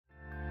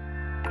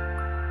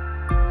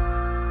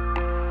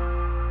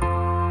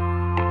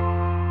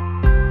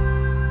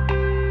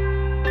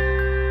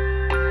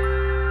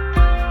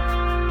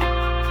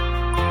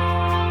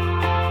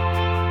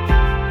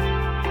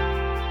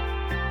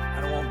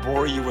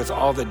with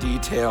all the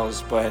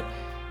details, but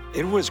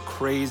it was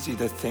crazy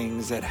the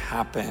things that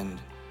happened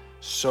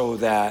so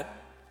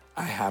that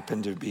I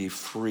happened to be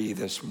free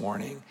this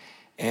morning.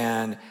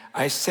 And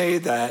I say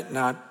that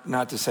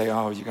not to say,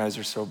 oh, you guys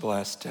are so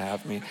blessed to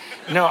have me.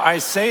 No, I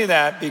say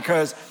that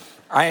because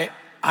I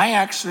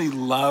actually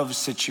love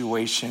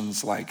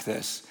situations like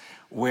this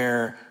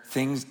where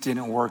things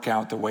didn't work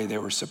out the way they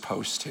were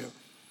supposed to,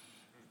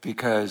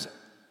 because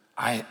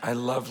I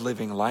love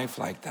living life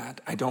like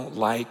that. I don't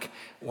like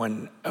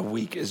when a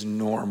week is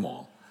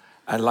normal.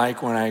 I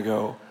like when I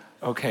go,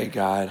 okay,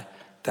 God,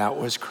 that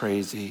was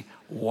crazy.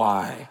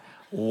 Why?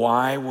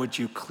 Why would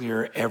you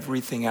clear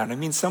everything out? I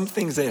mean, some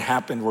things that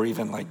happened were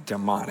even like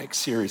demonic,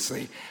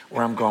 seriously,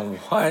 where I'm going,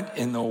 what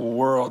in the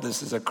world?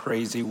 This is a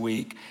crazy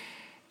week.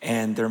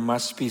 And there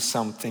must be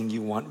something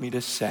you want me to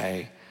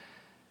say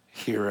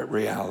here at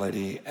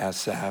Reality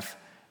SF.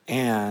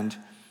 And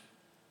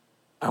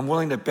I'm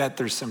willing to bet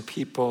there's some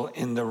people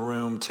in the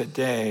room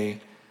today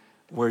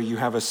where you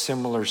have a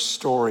similar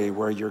story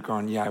where you're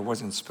going, yeah, I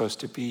wasn't supposed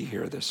to be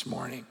here this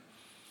morning.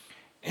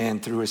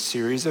 And through a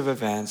series of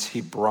events, he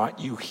brought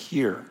you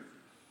here.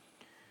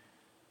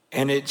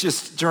 And it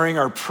just, during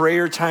our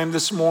prayer time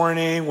this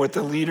morning with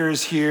the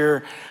leaders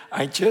here,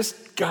 I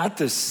just got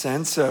this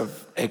sense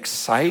of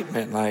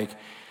excitement, like,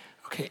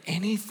 okay,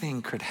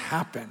 anything could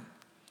happen.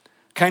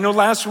 Okay, I know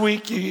last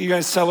week you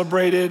guys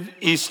celebrated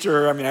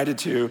Easter. I mean, I did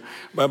too.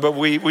 But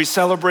we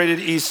celebrated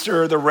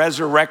Easter, the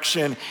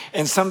resurrection.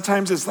 And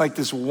sometimes it's like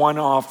this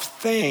one-off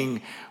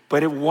thing.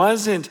 But it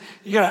wasn't,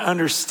 you got to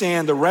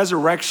understand, the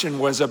resurrection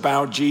was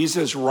about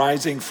Jesus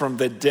rising from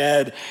the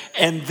dead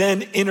and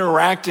then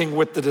interacting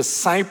with the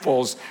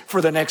disciples for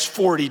the next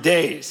 40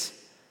 days.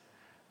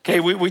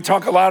 Okay, we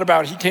talk a lot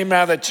about he came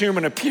out of the tomb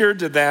and appeared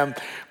to them.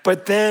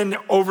 But then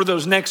over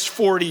those next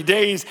 40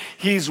 days,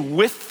 he's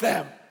with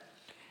them.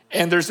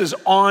 And there's this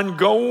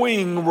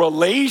ongoing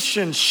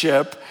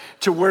relationship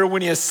to where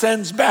when he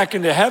ascends back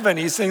into heaven,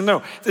 he's saying,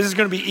 no, this is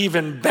going to be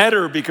even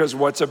better because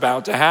what's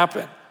about to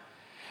happen.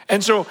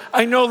 And so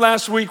I know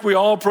last week we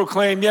all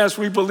proclaimed, yes,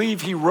 we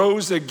believe he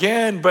rose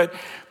again, but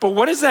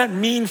what does that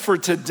mean for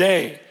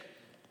today?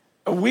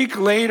 A week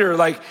later,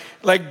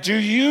 do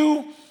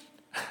you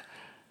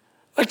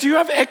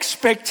have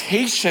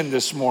expectation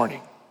this morning?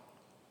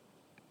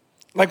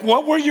 Like,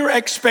 what were your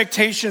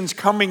expectations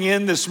coming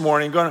in this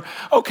morning? Going,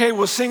 okay,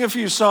 we'll sing a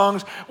few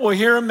songs, we'll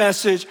hear a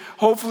message,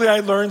 hopefully I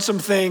learn some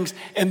things,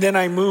 and then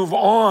I move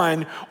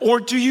on.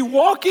 Or do you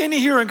walk in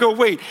here and go,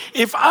 wait,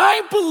 if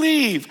I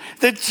believe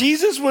that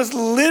Jesus was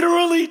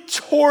literally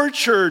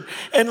tortured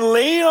and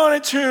laid on a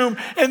tomb,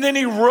 and then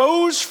he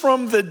rose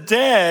from the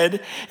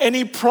dead, and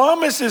he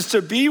promises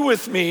to be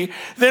with me,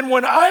 then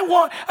when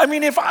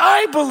if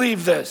I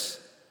believe this,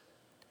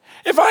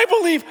 if I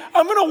believe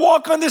I'm going to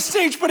walk on this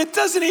stage, but it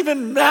doesn't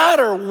even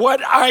matter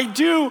what I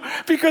do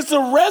because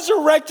the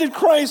resurrected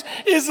Christ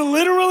is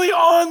literally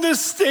on this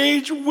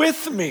stage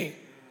with me.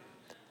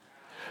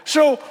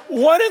 So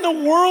what in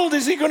the world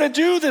is he going to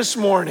do this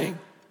morning?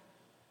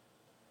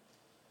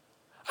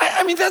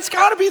 I mean, that's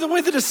got to be the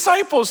way the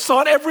disciples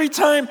thought every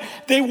time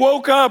they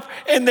woke up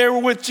and they were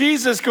with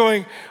Jesus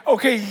going,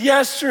 okay,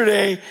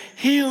 yesterday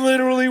he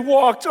literally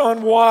walked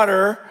on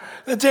water.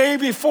 The day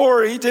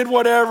before, he did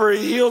whatever.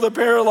 He healed a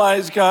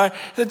paralyzed guy.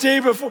 The day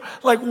before,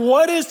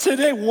 what is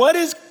today? What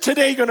is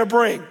today going to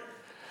bring?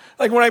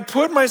 Like, when I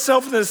put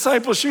myself in the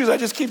disciples' shoes, I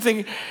just keep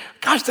thinking,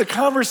 gosh, the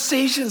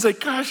conversations,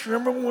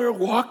 remember when we were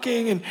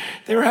walking and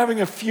they were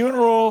having a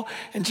funeral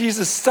and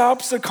Jesus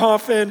stops the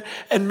coffin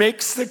and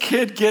makes the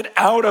kid get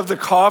out of the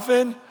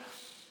coffin?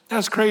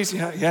 That's crazy,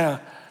 huh? Yeah.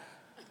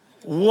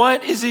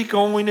 What is he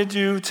going to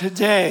do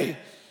today?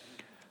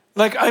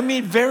 I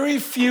meet very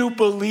few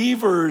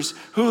believers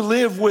who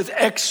live with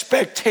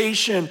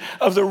expectation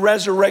of the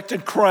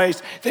resurrected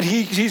Christ that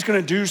he's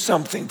going to do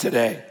something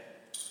today.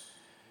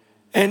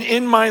 And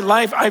in my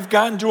life, I've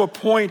gotten to a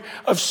point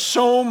of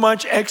so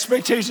much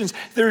expectations.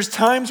 There's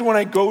times when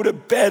I go to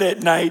bed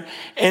at night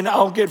and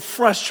I'll get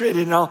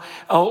frustrated and I'll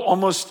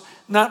almost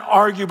not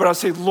argue, but I'll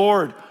say,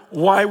 Lord,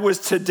 why was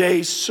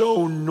today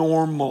so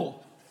normal?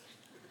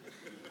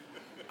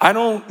 I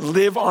don't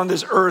live on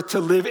this earth to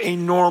live a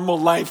normal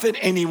life that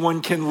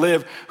anyone can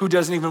live who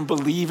doesn't even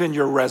believe in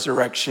your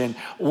resurrection.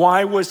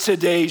 Why was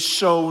today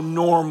so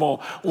normal?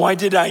 Why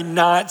did I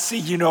not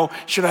see,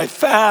 should I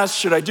fast?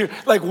 Should I do,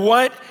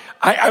 what?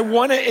 I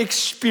want to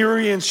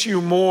experience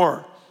you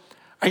more.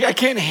 I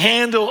can't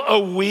handle a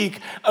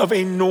week of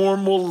a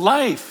normal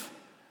life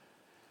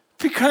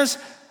because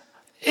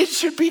it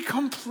should be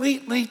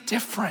completely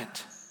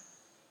different.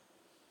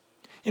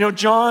 In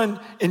John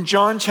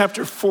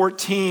chapter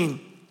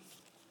 14,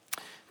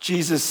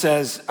 Jesus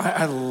says,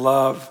 I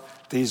love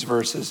these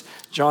verses.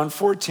 John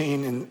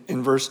 14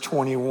 in verse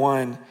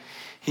 21,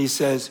 he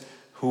says,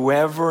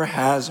 whoever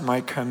has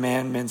my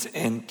commandments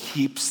and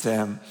keeps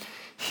them,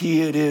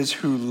 he it is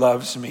who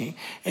loves me.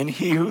 And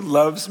he who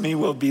loves me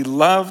will be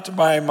loved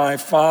by my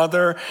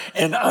Father,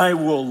 and I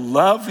will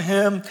love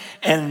him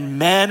and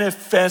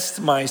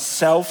manifest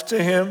myself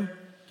to him.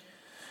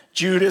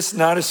 Judas,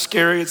 not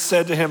Iscariot,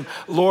 said to him,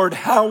 Lord,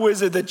 how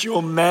is it that you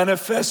will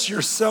manifest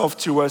yourself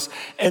to us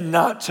and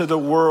not to the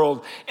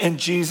world? And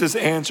Jesus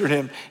answered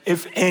him,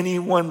 if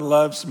anyone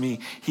loves me,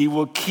 he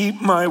will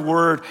keep my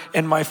word,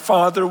 and my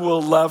Father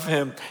will love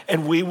him,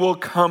 and we will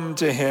come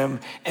to him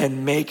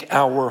and make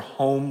our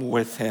home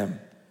with him.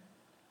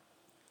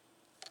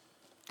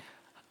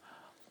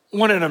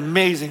 What an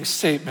amazing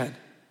statement.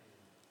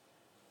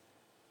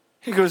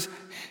 He goes,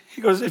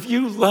 if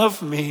you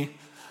love me,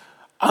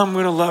 I'm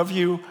going to love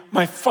you,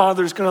 my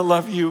Father's going to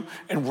love you,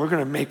 and we're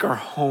going to make our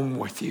home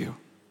with you.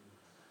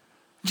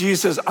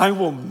 Jesus says, I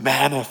will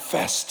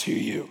manifest to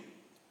you.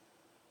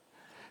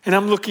 And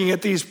I'm looking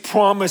at these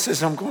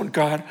promises. I'm going,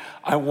 God,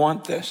 I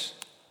want this.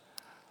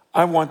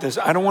 I want this.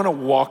 I don't want to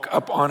walk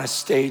up on a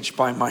stage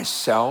by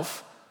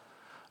myself.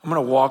 I'm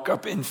going to walk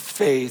up in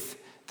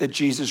faith that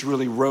Jesus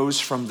really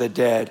rose from the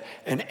dead,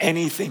 and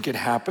anything could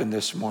happen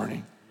this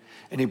morning.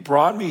 And he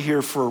brought me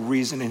here for a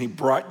reason, and he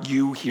brought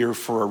you here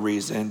for a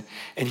reason.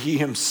 And he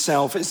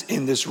himself is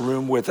in this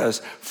room with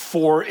us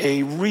for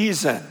a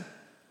reason.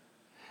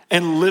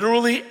 And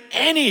literally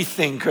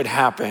anything could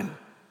happen.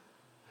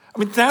 I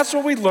mean, that's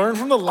what we learn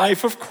from the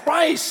life of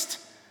Christ.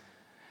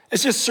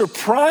 It's just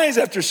surprise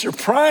after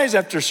surprise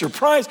after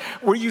surprise,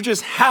 where you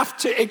just have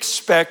to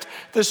expect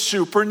the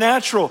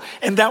supernatural.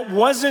 And that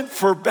wasn't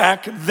for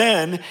back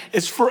then,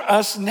 it's for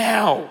us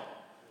now.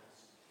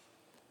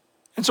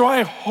 And so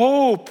I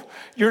hope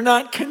you're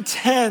not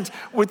content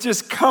with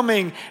just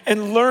coming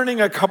and learning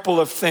a couple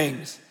of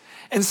things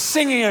and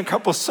singing a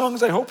couple of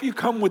songs. I hope you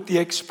come with the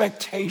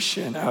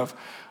expectation of,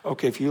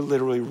 okay, if you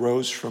literally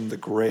rose from the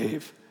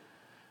grave,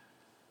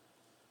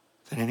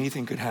 then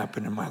anything could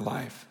happen in my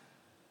life.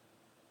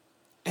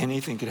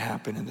 Anything could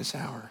happen in this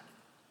hour.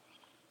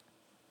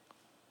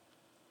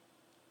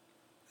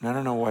 And I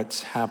don't know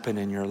what's happened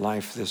in your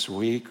life this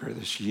week or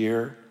this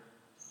year,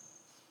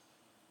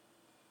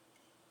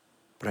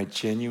 but I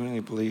genuinely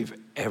believe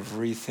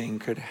everything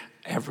could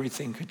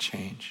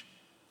change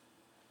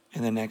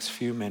in the next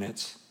few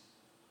minutes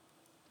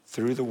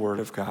through the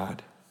Word of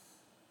God,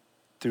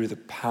 through the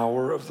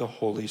power of the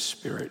Holy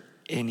Spirit.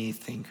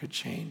 Anything could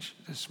change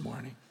this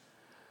morning.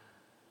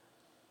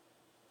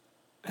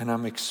 And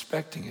I'm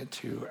expecting it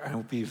to. I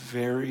will be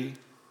very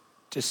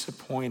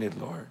disappointed,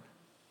 Lord,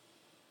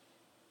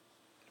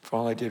 if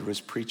all I did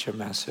was preach a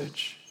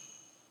message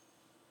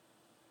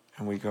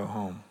and we go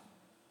home.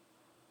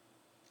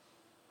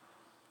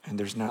 And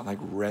there's not like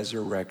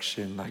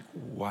resurrection, like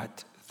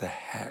what the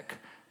heck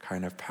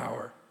kind of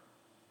power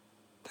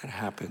that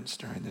happens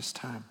during this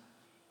time.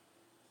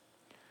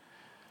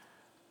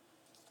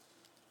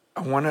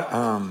 I want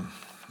to,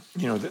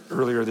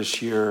 earlier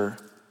this year,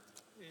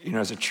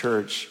 as a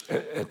church,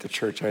 at the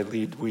church I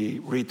lead, we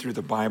read through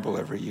the Bible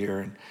every year.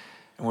 And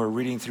we're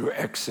reading through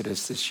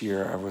Exodus this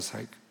year. I was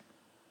like,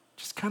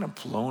 just kind of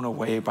blown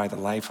away by the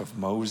life of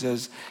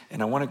Moses.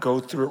 And I want to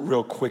go through it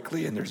real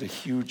quickly, and there's a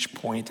huge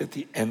point at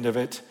the end of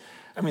it.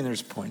 I mean,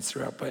 there's points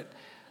throughout, but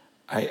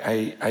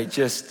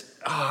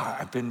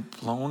I've been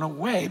blown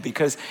away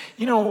because,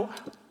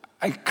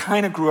 I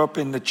kind of grew up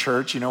in the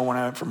church, when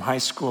I went from high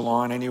school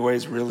on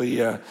anyways,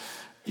 really,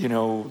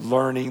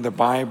 learning the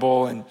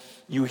Bible. And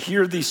you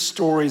hear these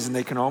stories and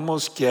they can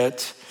almost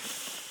get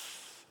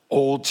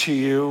old to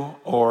you,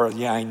 or,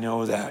 yeah, I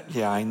know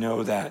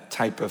that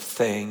type of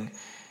thing.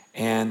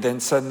 And then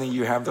suddenly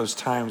you have those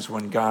times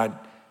when God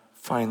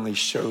finally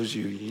shows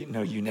you,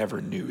 you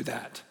never knew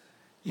that.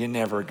 You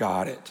never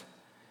got it.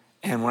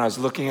 And when I was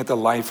looking at the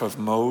life of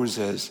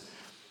Moses,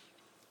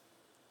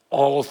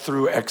 all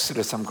through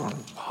Exodus, I'm going,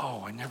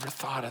 whoa, I never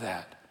thought of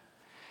that.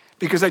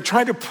 Because I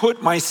tried to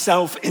put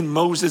myself in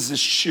Moses'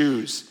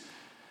 shoes.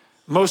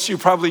 Most of you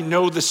probably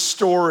know the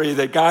story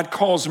that God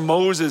calls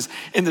Moses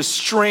in the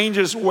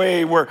strangest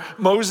way, where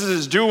Moses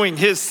is doing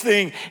his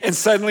thing and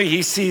suddenly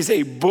he sees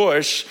a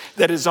bush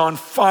that is on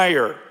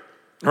fire,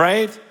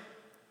 right?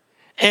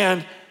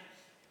 And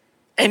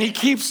he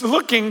keeps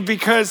looking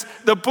because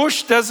the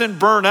bush doesn't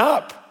burn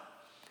up.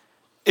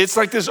 It's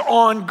like this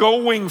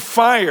ongoing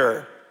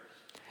fire.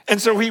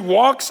 And so he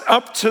walks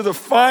up to the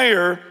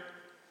fire,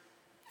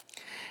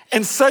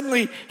 and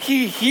suddenly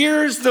he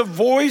hears the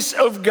voice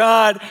of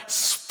God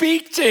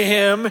speak to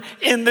him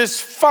in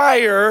this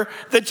fire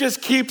that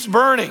just keeps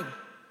burning.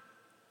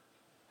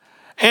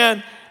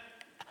 And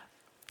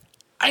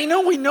I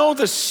know we know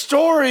the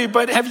story,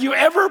 but have you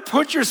ever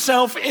put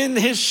yourself in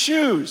his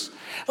shoes?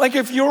 Like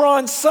if you're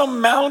on some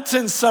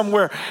mountain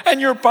somewhere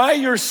and you're by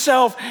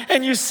yourself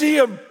and you see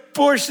a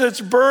bush that's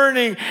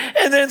burning,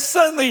 and then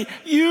suddenly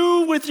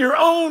you, with your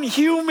own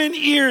human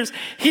ears,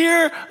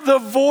 hear the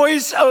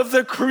voice of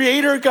the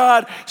Creator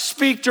God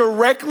speak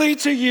directly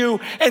to you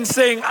and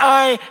saying,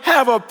 I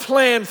have a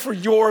plan for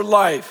your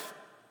life.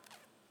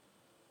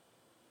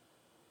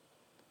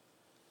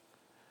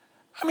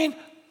 I mean,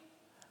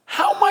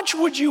 how much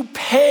would you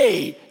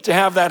pay to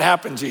have that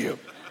happen to you?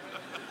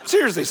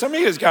 Seriously, some of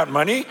you guys got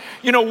money.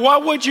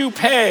 What would you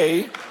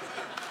pay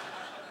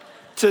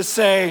to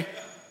say,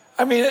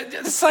 I mean,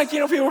 it's like,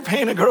 people were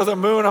paying to go to the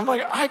moon. I'm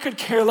like, I could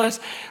care less.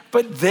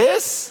 But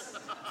this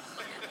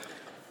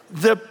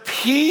the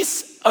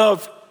peace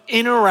of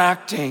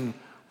interacting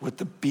with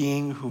the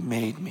being who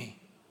made me.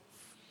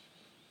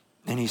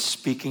 And he's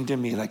speaking to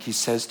me like he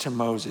says to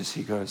Moses.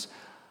 He goes,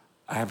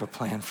 I have a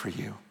plan for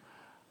you.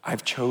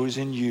 I've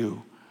chosen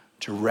you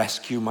to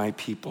rescue my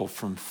people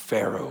from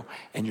Pharaoh,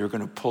 and you're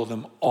going to pull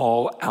them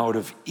all out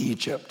of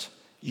Egypt.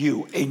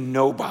 You, a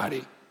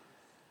nobody.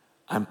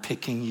 I'm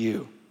picking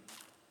you.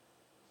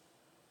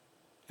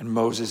 And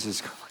Moses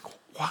is like,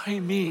 why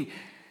me?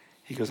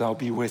 He goes, I'll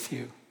be with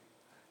you.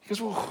 He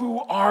goes, well, who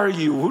are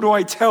you? Who do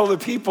I tell the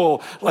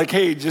people? Like,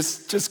 hey,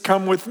 just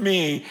come with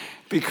me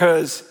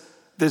because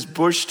this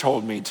bush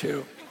told me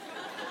to.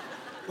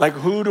 Like,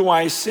 who do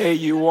I say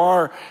you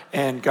are?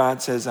 And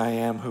God says, I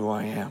am who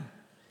I am.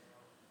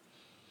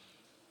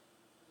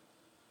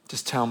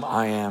 Just tell him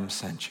I am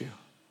sent you.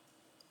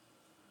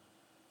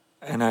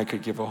 And I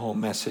could give a whole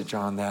message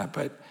on that,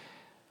 but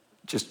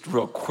just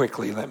real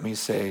quickly, let me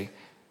say,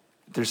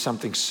 there's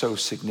something so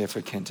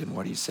significant in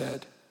what he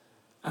said.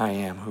 I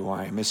am who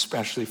I am,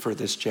 especially for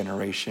this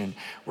generation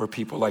where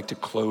people like to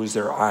close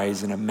their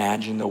eyes and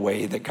imagine the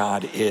way that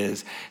God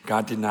is.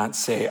 God did not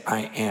say,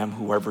 I am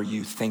whoever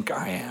you think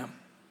I am.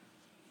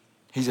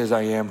 He says,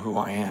 I am who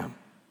I am.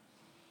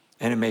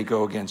 And it may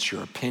go against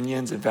your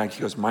opinions. In fact,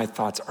 he goes, my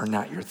thoughts are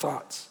not your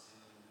thoughts.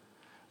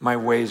 My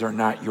ways are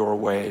not your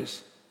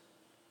ways.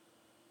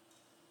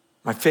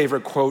 My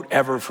favorite quote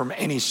ever from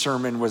any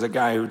sermon was a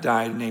guy who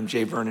died named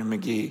J. Vernon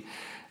McGee.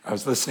 I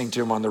was listening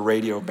to him on the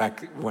radio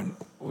back when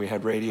we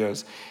had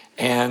radios.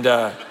 And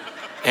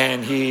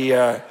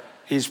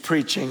he's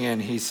preaching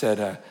and he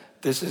said,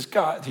 this is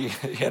God. He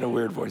had a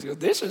weird voice. He goes,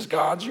 this is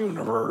God's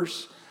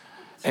universe.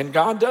 And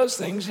God does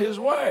things his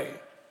way.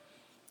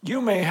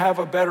 You may have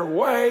a better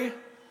way,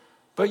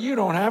 but you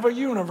don't have a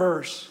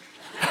universe.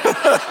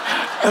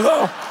 I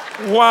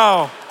thought,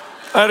 wow,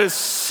 that is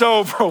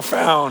so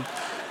profound,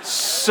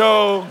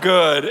 so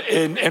good.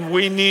 And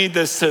we need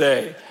this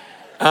today.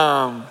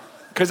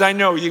 Because I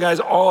know you guys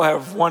all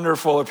have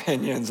wonderful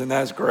opinions, and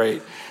that's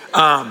great.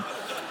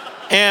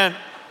 And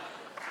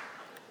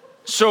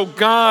so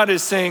God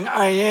is saying,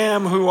 I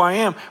am who I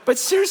am. But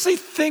seriously,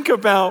 think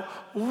about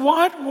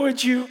what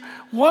would you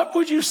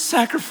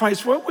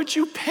sacrifice? What would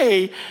you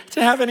pay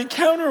to have an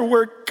encounter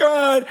where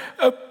God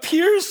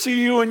appears to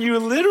you and you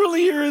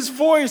literally hear his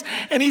voice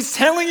and he's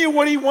telling you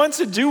what he wants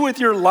to do with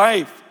your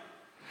life?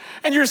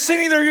 And you're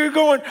sitting there, you're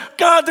going,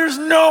 God, there's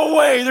no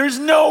way.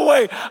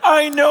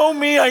 I know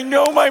me, I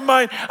know my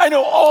mind. I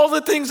know all the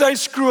things I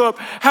screw up.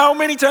 How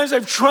many times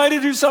I've tried to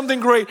do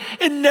something great.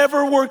 It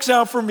never works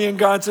out for me. And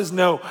God says,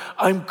 no,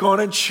 I'm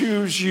gonna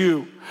choose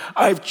you.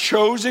 I've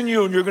chosen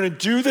you and you're gonna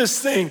do this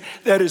thing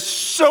that is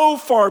so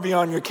far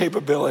beyond your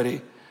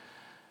capability.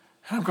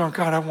 And I'm going,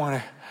 God, I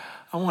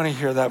wanna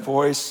hear that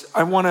voice.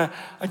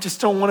 I just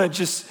don't wanna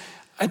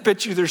I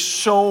bet you there's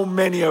so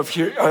many of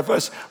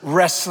us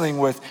wrestling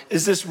with,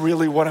 is this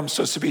really what I'm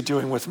supposed to be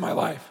doing with my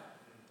life?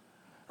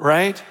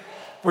 Right?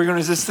 We're going,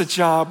 is this the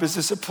job? Is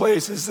this a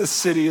place? Is this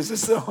city? Is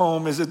this the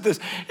home? Is it this?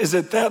 Is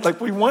it that?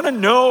 Like, we want to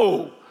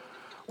know.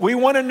 We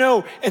want to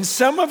know. And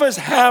some of us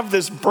have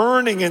this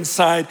burning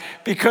inside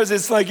because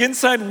it's like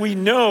inside we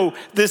know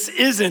this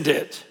isn't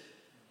it.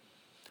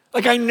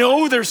 Like, I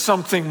know there's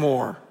something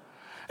more.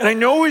 And I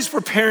know he's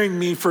preparing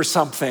me for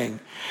something.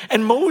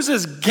 And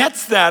Moses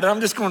gets that. And I'm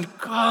just going,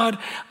 God,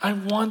 I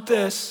want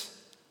this.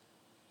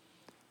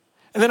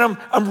 And then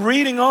I'm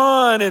reading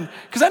on, and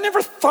because I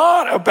never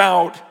thought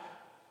about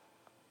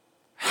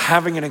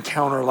having an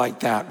encounter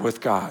like that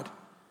with God.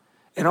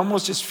 It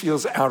almost just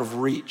feels out of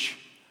reach.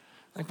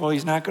 Like, well,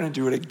 he's not going to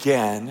do it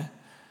again.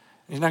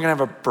 He's not going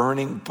to have a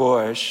burning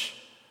bush.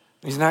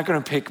 He's not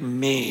going to pick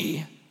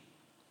me.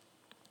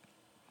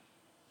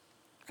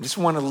 I just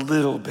want a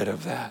little bit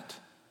of that.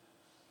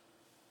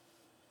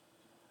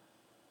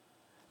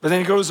 But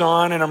then it goes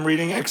on, and I'm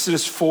reading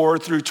Exodus 4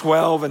 through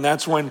 12, and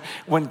that's when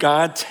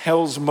God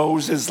tells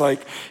Moses,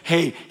 like,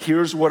 hey,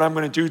 here's what I'm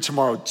going to do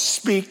tomorrow.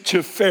 Speak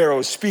to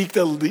Pharaoh, speak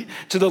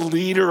to the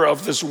leader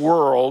of this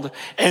world,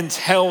 and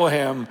tell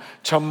him,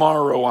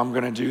 tomorrow I'm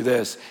going to do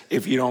this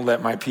if you don't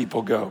let my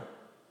people go.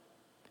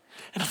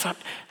 And I thought,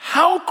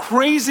 how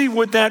crazy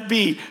would that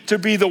be to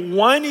be the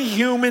one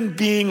human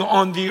being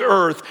on the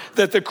earth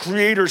that the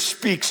Creator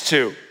speaks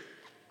to?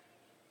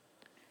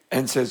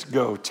 And says,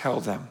 go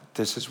tell them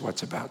this is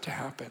what's about to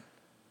happen.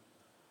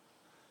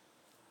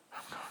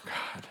 I'm going,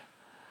 God,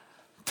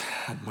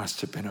 that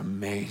must have been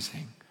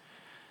amazing.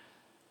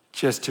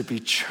 Just to be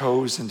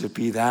chosen to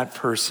be that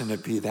person, to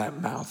be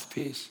that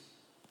mouthpiece.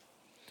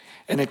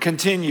 And it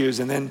continues,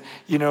 and then,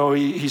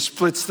 he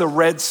splits the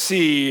Red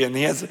Sea, and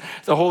he has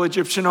the whole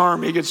Egyptian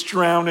army gets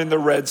drowned in the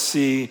Red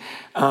Sea.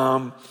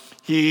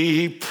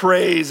 He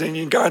prays,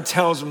 and God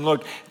tells him,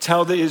 look,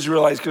 tell the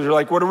Israelites, because they're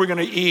like, what are we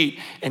going to eat?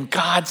 And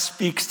God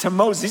speaks to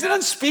Moses. He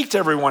doesn't speak to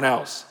everyone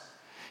else.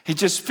 He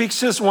just speaks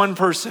to this one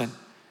person.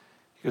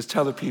 He goes,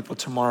 tell the people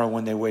tomorrow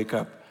when they wake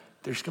up,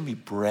 there's going to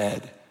be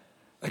bread,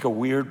 like a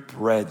weird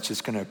bread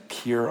just going to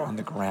appear on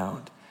the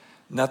ground.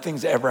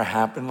 Nothing's ever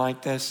happened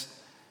like this,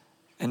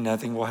 and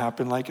nothing will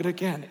happen like it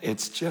again.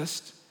 It's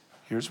just,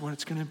 here's what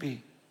it's going to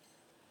be.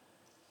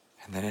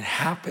 And then it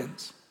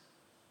happens.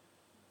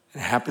 It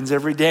happens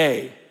every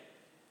day.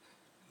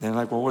 They're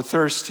like, well, we're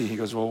thirsty. He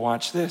goes, well,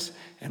 watch this.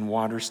 And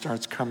water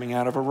starts coming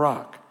out of a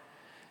rock.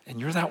 And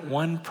you're that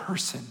one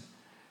person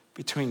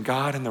between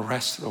God and the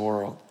rest of the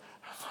world.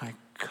 I'm like,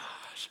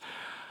 gosh,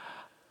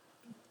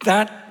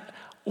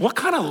 what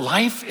kind of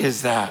life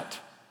is that?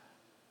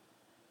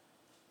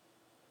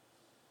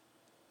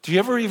 Do you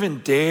ever even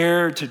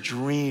dare to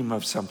dream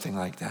of something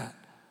like that?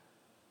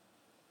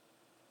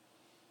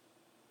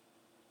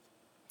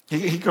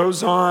 He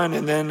goes on,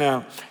 and then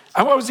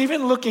I was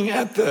even looking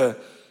at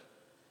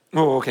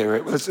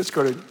right, let's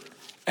go to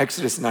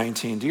Exodus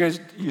 19. Do you guys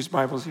use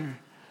Bibles here?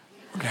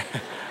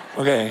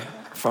 Okay,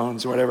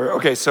 phones, whatever.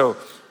 Okay, so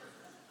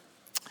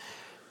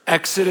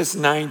Exodus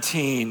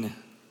 19,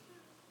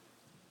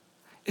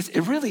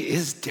 it really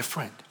is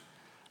different,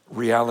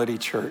 Reality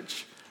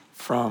Church,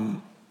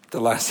 from the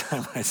last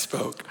time I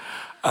spoke.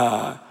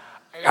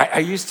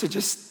 I used to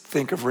just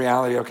think of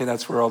reality, okay,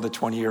 that's where all the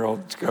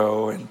 20-year-olds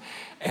go,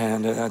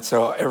 and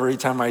so every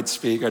time I'd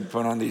speak, I'd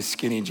put on these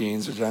skinny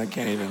jeans, which I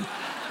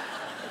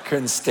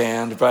couldn't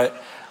stand,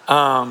 but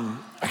I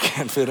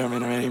can't fit them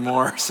in them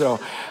anymore. So,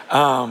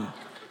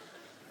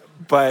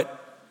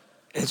 but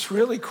it's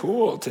really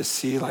cool to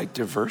see like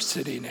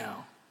diversity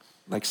now.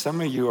 Like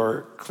some of you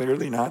are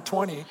clearly not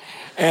 20,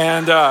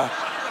 and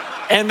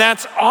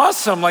that's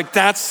awesome. Like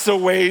that's the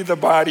way the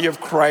body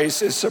of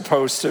Christ is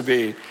supposed to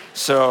be.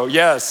 So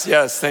yes,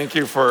 thank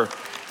you for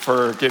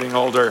getting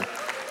older.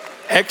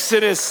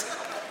 Exodus.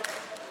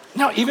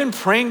 Now, even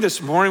praying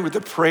this morning with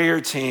the prayer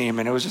team,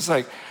 and it was just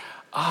like,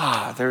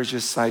 there's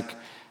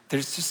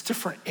just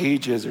different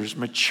ages. There's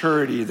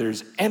maturity,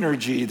 there's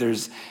energy,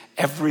 there's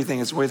everything.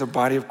 It's the way the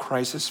body of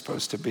Christ is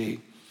supposed to be.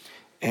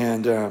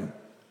 And,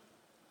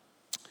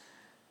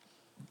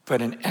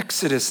 but in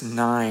Exodus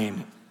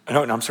 19,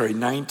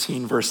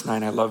 verse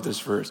 9, I love this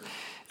verse.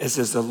 It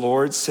says, the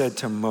Lord said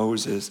to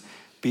Moses,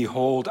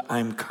 behold,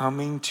 I'm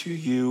coming to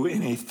you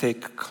in a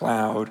thick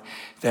cloud,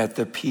 that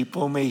the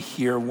people may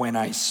hear when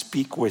I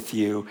speak with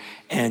you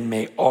and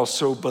may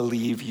also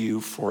believe you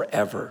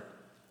forever.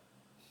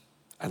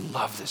 I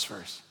love this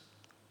verse.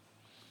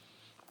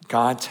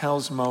 God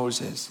tells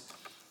Moses,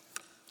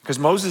 because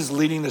Moses is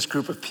leading this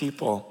group of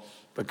people,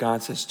 but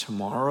God says,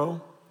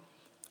 tomorrow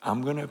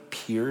I'm going to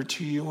appear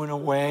to you in a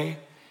way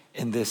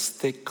in this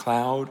thick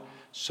cloud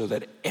so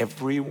that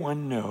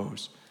everyone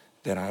knows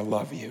that I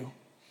love you.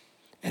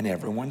 And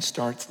everyone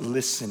starts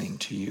listening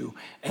to you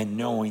and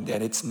knowing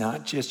that it's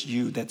not just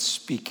you that's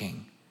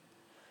speaking,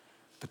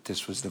 but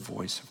this was the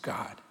voice of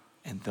God.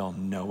 And they'll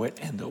know it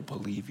and they'll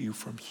believe you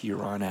from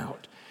here on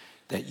out,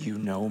 that you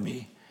know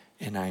me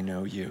and I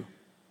know you.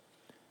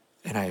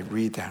 And I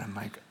read that, I'm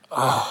like,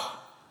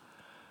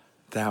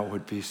 that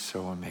would be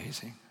so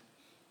amazing.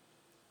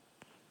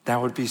 That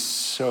would be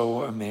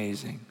so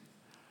amazing.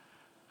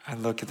 I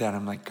look at that,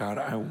 I'm like, God,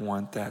 I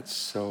want that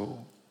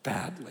so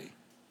badly.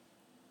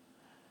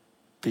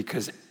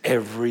 Because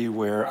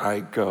everywhere I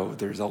go,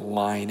 there's a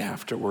line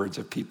afterwards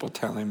of people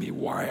telling me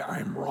why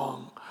I'm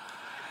wrong.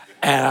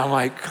 And I'm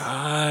like,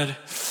 God,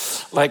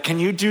 like, can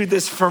you do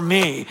this for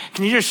me?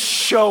 Can you just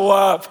show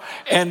up?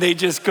 And they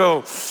just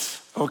go,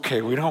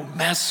 okay, we don't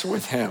mess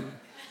with him,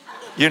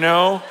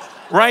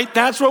 right?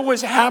 That's what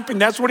was happening.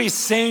 That's what he's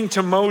saying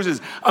to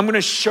Moses. I'm going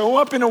to show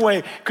up in a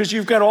way because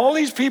you've got all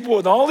these people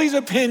with all these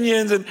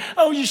opinions and,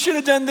 you should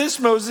have done this,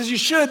 Moses. You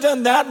should have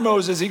done that,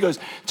 Moses. He goes,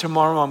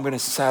 tomorrow I'm going to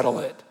settle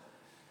it.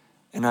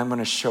 And I'm going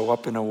to show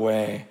up in a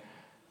way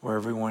where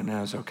everyone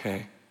knows,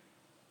 okay,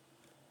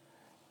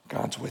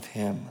 God's with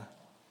him.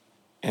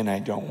 And I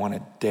don't want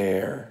to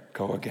dare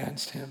go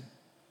against him.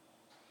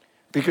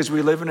 Because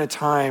we live in a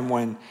time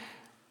when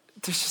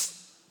there's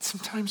just,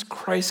 sometimes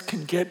Christ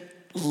can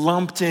get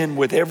lumped in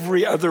with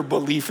every other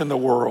belief in the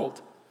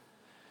world.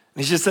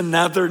 He's just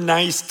another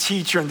nice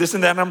teacher and this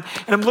and that. And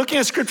I'm looking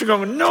at scripture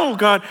going, no,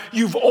 God,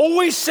 you've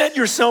always set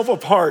yourself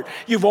apart.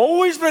 You've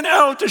always been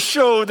out to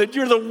show that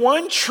you're the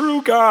one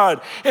true God.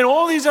 And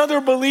all these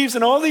other beliefs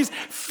and all these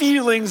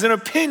feelings and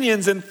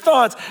opinions and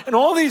thoughts and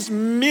all these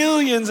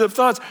millions of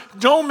thoughts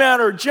don't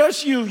matter.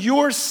 Just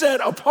you're set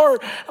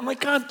apart. I'm like,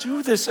 God,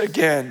 do this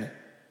again. It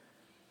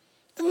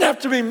doesn't have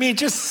to be me,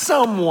 just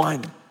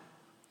someone.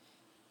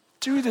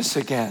 Do this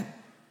again.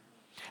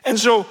 And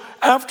so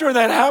after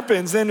that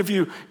happens, then if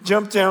you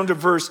jump down to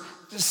verse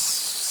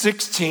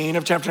 16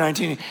 of chapter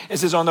 19, it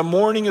says, on the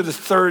morning of the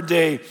third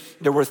day,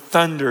 there were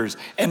thunders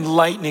and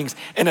lightnings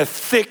and a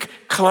thick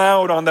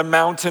cloud on the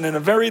mountain and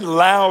a very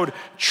loud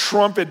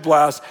trumpet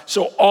blast.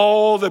 So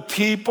all the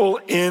people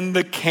in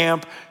the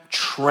camp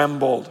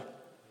trembled.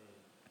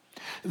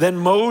 Then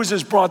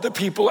Moses brought the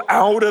people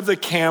out of the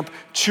camp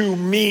to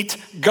meet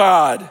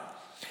God.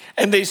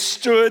 And they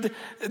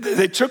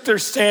took their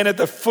stand at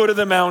the foot of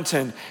the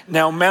mountain.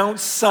 Now Mount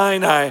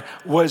Sinai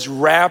was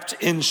wrapped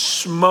in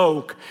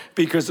smoke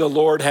because the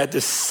Lord had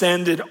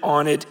descended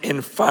on it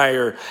in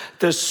fire.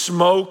 The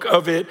smoke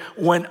of it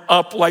went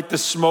up like the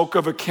smoke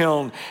of a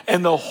kiln,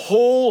 and the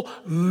whole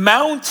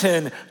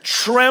mountain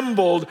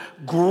trembled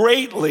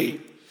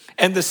greatly.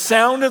 and the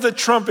sound of the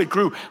trumpet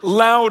grew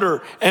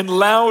louder and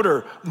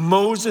louder.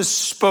 Moses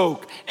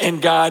spoke, and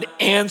God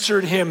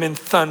answered him in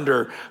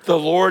thunder. The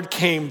Lord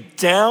came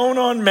down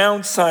on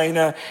Mount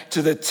Sinai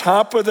to the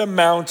top of the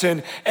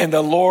mountain, and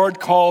the Lord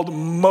called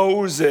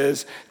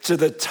Moses to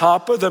the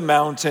top of the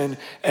mountain,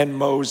 and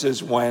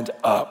Moses went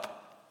up.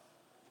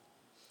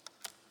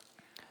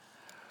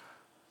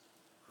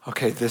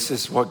 Okay, this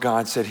is what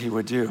God said he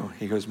would do.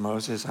 He goes,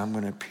 Moses, I'm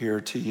going to appear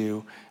to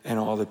you, and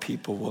all the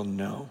people will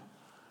know,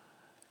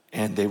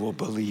 and they will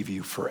believe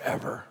you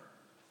forever.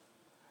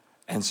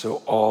 And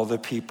so all the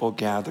people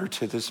gather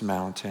to this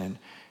mountain,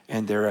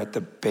 and they're at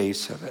the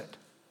base of it.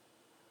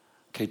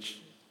 Okay,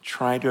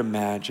 try to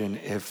imagine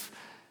if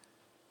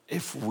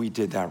we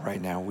did that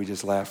right now. We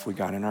just left, we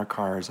got in our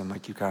cars. I'm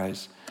like, you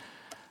guys,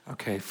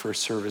 okay,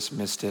 first service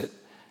missed it.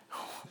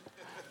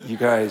 You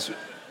guys,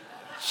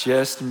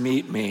 just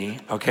meet me,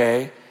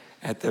 okay,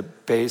 at the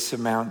base of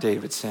Mount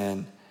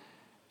Davidson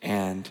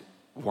and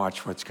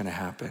watch what's going to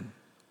happen,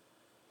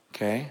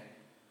 okay?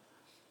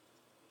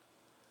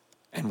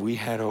 And we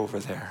head over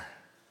there.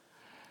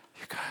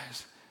 You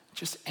guys,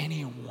 just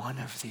any one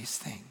of these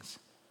things.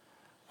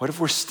 What if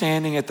we're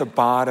standing at the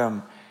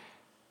bottom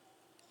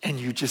and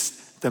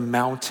the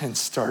mountain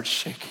starts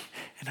shaking?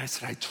 And I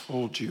said, I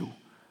told you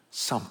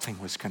something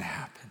was going to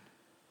happen.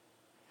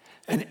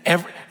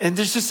 And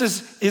there's just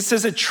this, it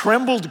says it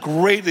trembled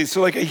greatly, so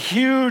like a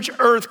huge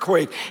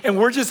earthquake. And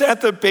we're just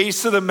at the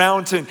base of the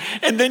mountain.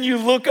 And then you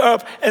look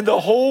up and the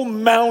whole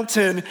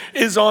mountain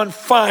is on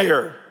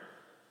fire.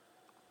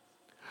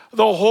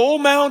 The whole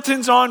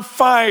mountain's on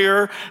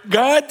fire.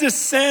 God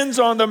descends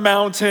on the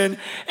mountain,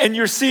 and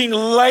you're seeing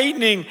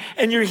lightning,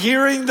 and you're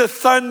hearing the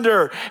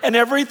thunder, and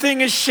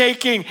everything is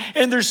shaking,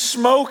 and there's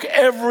smoke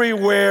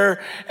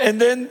everywhere.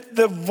 And then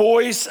the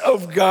voice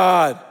of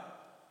God.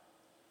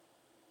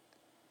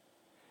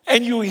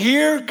 And you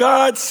hear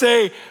God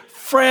say,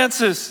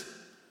 Francis,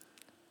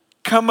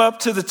 come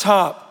up to the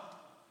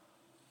top.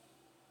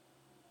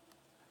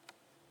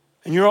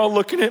 And you're all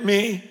looking at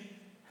me.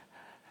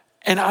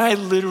 And I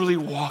literally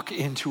walk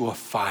into a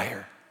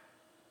fire.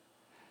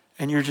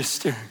 And you're just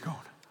staring, going,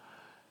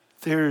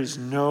 there is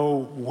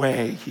no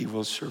way he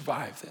will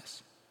survive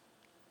this.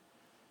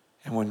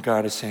 And when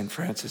God is saying,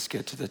 Francis,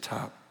 get to the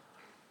top,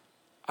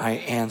 I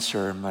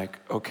answer, I'm like,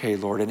 okay,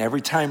 Lord. And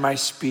every time I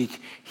speak,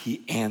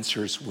 he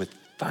answers with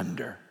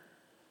thunder.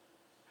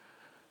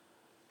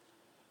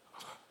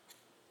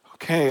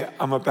 Okay,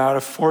 I'm about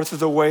a fourth of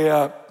the way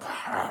up,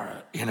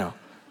 and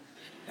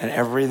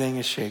everything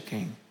is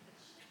shaking.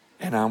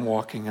 And I'm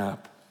walking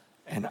up,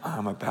 and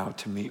I'm about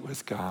to meet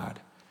with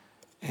God.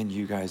 And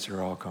you guys are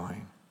all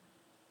going,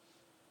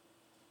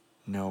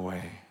 no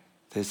way.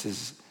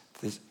 This.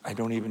 I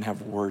don't even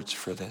have words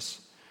for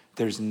this.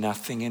 There's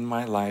nothing in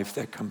my life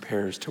that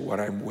compares to what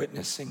I'm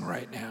witnessing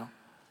right now.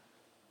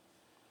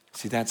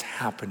 See, that's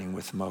happening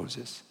with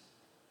Moses.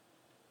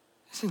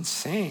 It's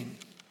insane.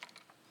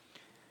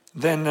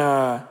 Then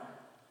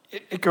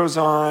it goes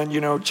on,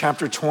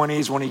 chapter 20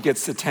 is when he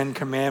gets the 10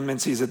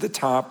 commandments. He's at the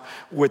top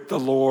with the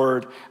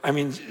Lord. I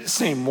mean,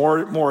 same,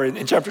 more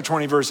in chapter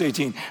 20, verse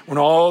 18, when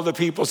all the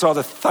people saw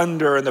the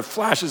thunder and the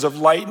flashes of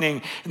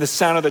lightning and the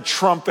sound of the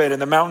trumpet and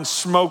the mountain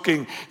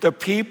smoking, the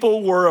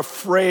people were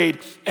afraid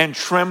and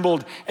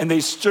trembled, and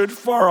they stood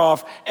far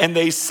off, and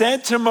they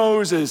said to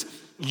Moses,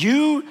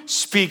 you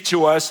speak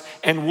to us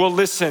and we'll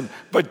listen,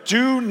 but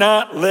do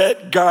not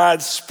let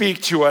God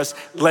speak to us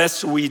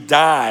lest we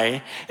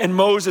die. And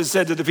Moses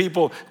said to the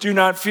people, do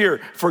not fear,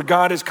 for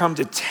God has come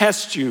to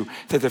test you,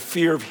 that the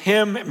fear of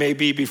him may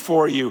be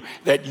before you,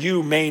 that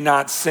you may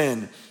not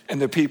sin.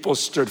 And the people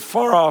stood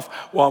far off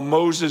while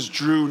Moses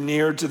drew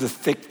near to the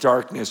thick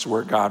darkness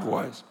where God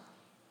was.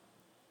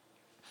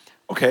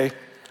 Okay,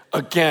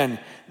 again,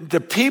 the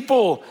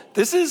people,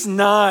 this is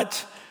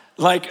not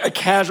like a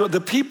casual,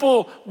 the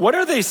people, what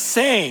are they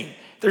saying?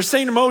 They're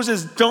saying to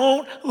Moses,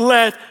 don't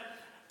let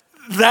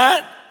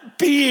that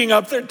being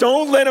up there,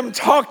 don't let him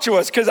talk to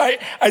us, because I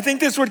think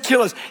this would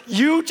kill us.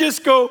 You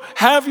just go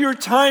have your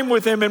time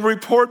with him and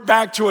report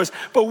back to us,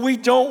 but we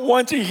don't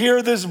want to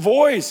hear this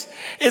voice.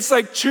 It's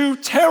like too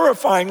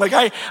terrifying. Like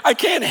I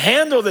can't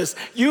handle this.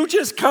 You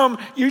just come,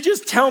 you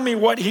just tell me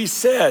what he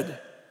said.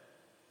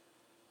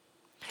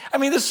 I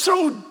mean, it's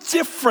so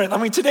different. I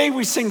mean, today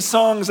we sing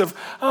songs of,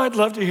 oh, I'd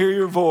love to hear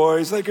your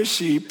voice like a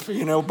sheep,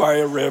 by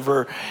a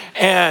river.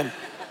 And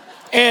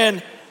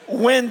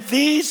when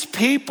these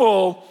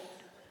people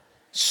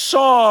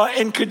saw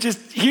and could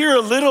just hear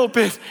a little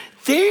bit,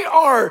 they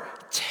are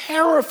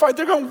terrified.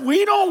 They're going,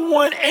 we don't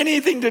want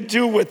anything to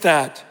do with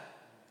that.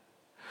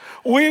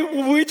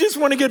 We just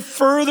want to get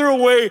further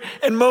away.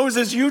 And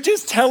Moses, you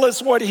just tell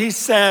us what he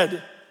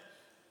said.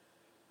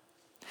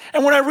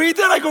 And when I read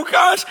that, I go,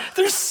 gosh,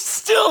 there's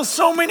still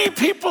so many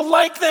people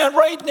like that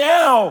right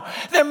now.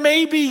 That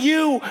may be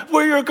you,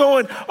 where you're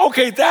going,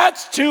 okay,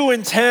 that's too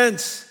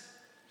intense.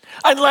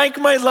 I like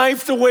my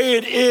life the way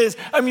it is.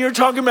 I mean, you're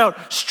talking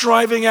about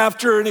striving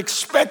after and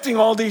expecting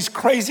all these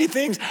crazy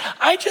things.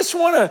 I just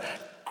want to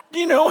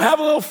have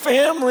a little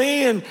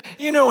family and,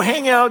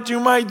 hang out, do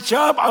my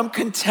job. I'm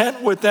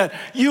content with that.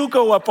 You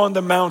go up on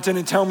the mountain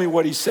and tell me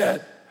what he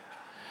said.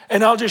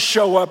 And I'll just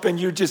show up and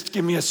you just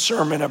give me a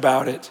sermon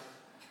about it.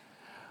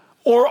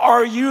 Or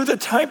are you the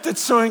type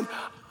that's saying,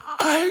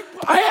 I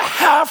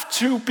have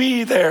to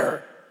be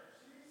there.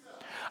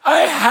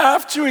 I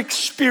have to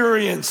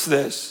experience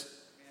this.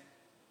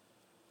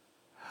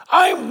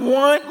 I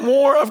want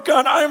more of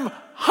God. I'm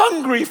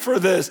hungry for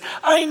this.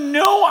 I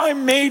know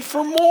I'm made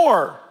for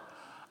more.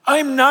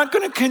 I'm not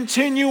going to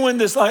continue in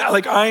this life.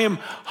 Like, I am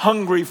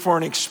hungry for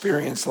an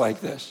experience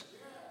like this.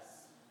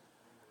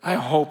 I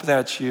hope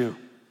that's you.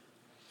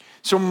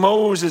 So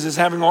Moses is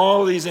having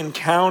all these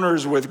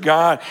encounters with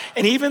God.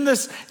 And even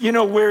this,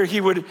 where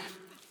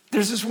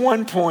there's this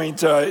one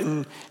point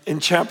in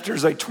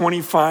chapters like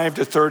 25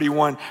 to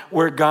 31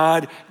 where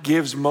God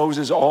gives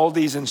Moses all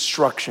these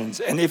instructions.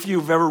 And if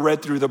you've ever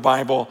read through the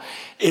Bible,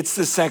 it's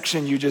the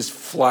section you just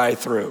fly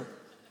through.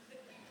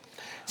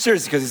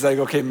 Seriously, because he's like,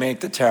 okay, make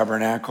the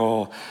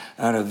tabernacle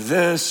out of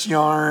this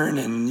yarn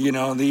and,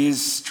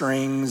 these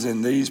strings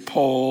and these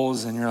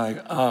poles. And you're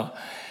like, oh.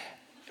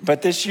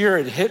 But this year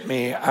it hit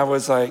me. I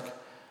was like,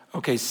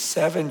 okay, 6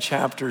 or 7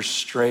 chapters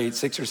straight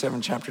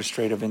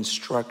of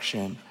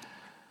instruction.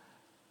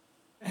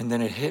 And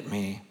then it hit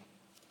me.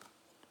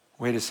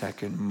 Wait a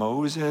second.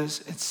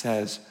 Moses, it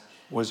says,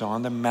 was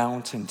on the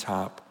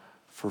mountaintop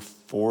for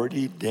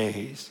 40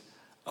 days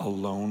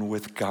alone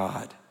with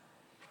God.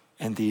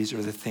 And these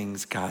are the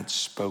things God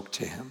spoke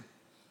to him.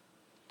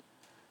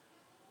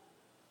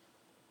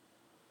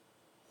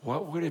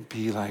 What would it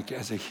be like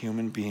as a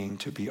human being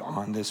to be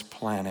on this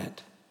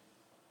planet,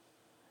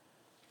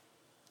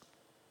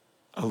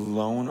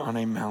 alone on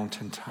a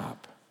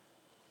mountaintop,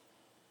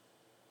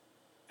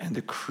 and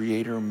the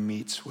Creator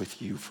meets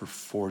with you for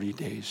 40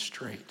 days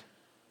straight?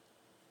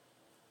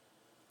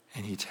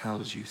 And he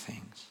tells you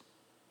things,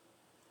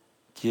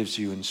 gives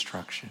you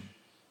instruction.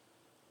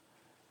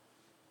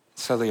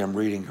 Suddenly I'm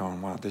reading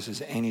going, wow, this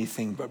is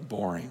anything but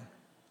boring.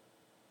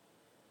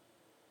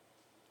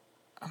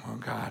 I'm going,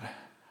 God,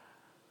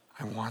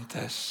 I want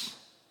this.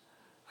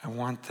 I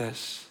want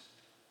this.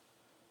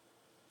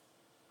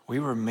 We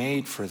were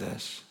made for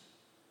this,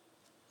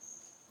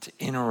 to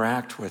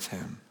interact with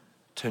him,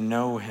 to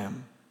know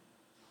him.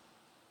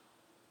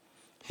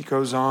 He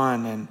goes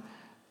on and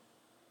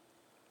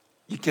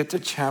you get to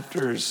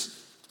chapter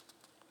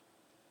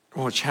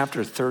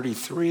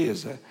 33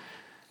 is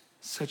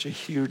such a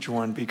huge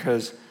one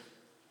because,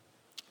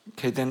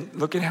 then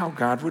look at how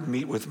God would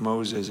meet with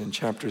Moses in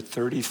chapter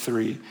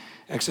 33,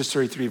 Exodus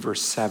 33,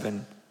 verse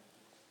 7.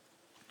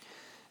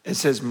 It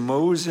says,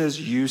 Moses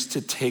used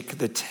to take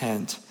the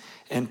tent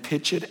and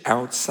pitch it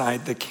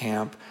outside the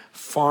camp,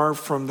 far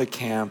from the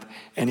camp,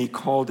 and he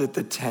called it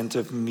the tent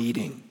of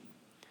meeting.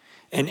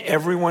 And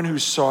everyone who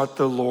sought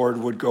the Lord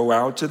would go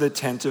out to the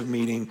tent of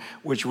meeting,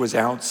 which was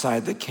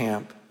outside the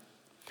camp.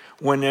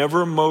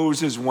 Whenever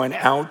Moses went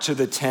out to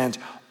the tent,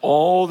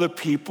 all the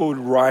people would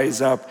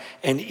rise up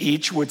and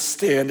each would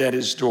stand at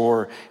his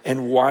door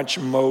and watch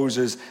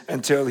Moses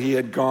until he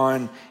had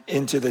gone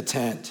into the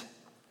tent.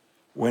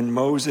 When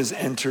Moses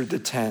entered the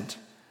tent,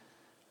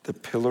 the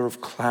pillar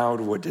of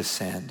cloud would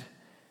descend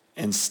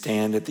and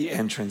stand at the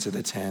entrance of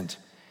the tent,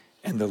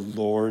 and the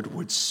Lord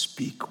would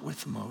speak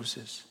with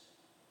Moses.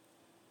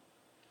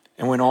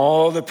 And when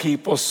all the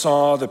people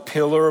saw the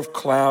pillar of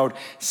cloud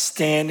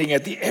standing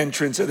at the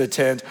entrance of the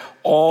tent,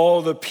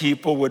 all the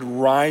people would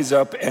rise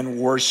up and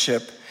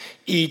worship,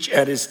 each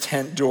at his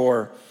tent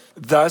door.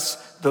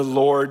 Thus the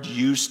Lord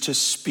used to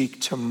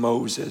speak to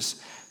Moses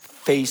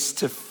face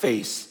to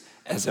face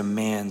as a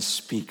man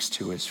speaks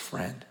to his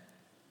friend.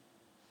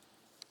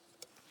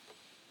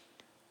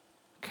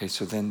 Okay,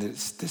 so then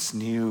this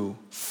new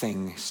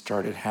thing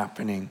started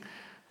happening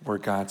where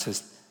God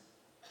says,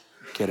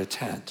 get a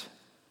tent.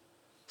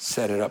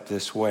 Set it up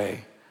this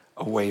way,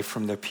 away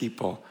from the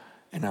people,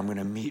 and I'm going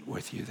to meet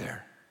with you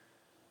there.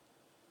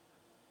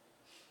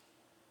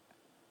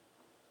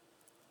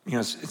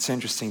 It's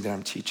interesting that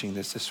I'm teaching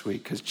this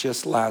week, because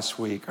just last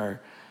week,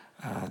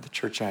 the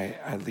church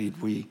I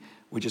lead, we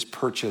just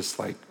purchased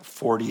like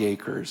 40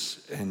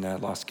 acres in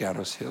Los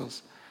Gatos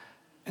Hills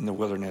in the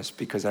wilderness,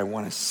 because I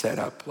want to set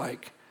up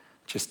like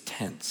just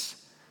tents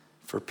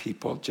for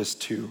people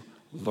just to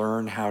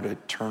learn how to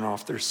turn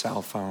off their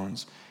cell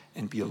phones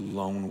and be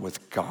alone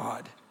with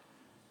God.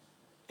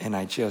 And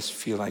I just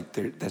feel like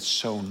that's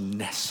so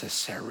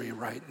necessary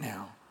right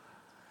now,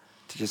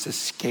 to just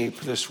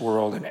escape this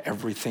world and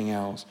everything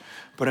else.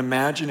 But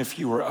imagine if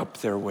you were up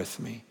there with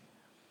me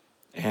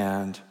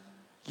and,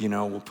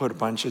 we'll put a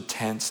bunch of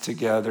tents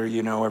together,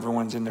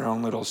 everyone's in their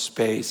own little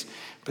space,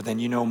 but then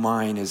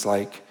mine is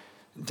like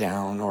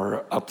down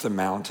or up the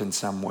mountain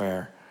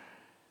somewhere.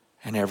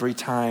 And every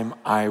time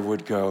I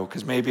would go,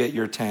 because maybe at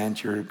your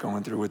tent you're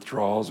going through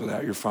withdrawals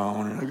without your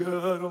phone, and like,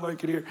 I don't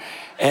like it here.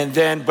 And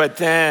then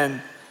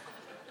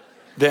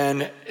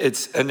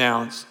it's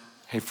announced,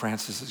 hey,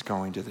 Francis is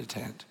going to the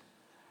tent.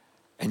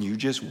 And you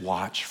just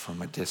watch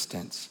from a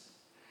distance,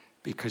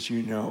 because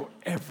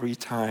every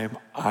time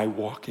I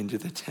walk into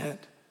the tent,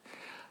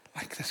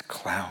 like this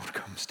cloud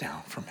comes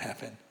down from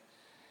heaven,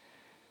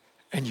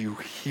 and you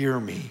hear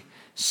me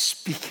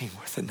speaking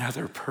with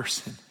another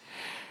person,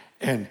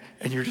 and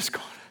you're just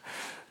going,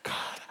 God,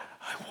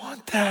 I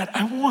want that.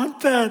 I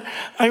want that.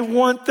 I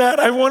want that.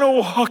 I want to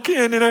walk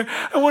in, and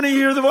I want to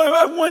hear the voice.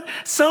 I want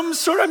some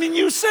sort,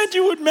 you said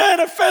you would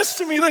manifest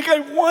to me. Like, I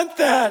want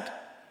that.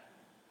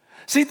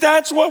 See,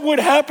 that's what would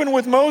happen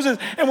with Moses.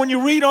 And when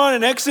you read on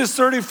in Exodus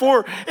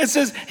 34, it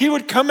says he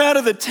would come out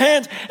of the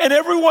tent and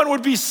everyone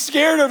would be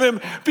scared of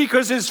him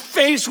because his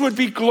face would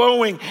be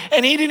glowing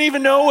and he didn't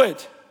even know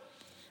it.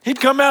 He'd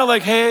come out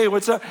like, hey,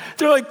 what's up?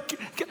 They're like,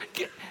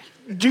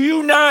 do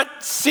you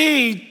not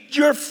see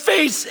your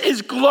face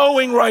is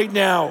glowing right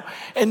now?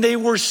 And they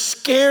were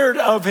scared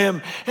of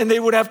him. And they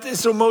would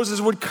so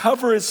Moses would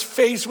cover his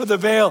face with a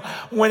veil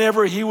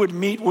whenever he would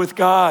meet with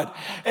God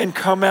and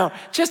come out,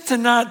 just to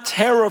not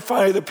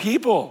terrify the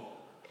people.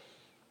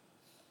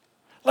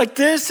 Like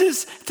this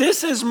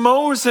is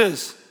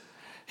Moses.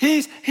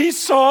 He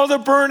saw the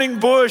burning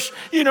bush.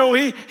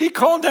 He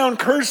called down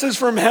curses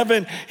from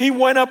heaven. He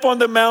went up on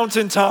the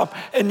mountaintop.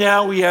 And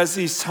now he has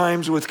these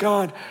times with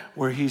God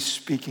where he's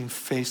speaking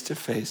face to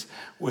face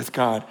with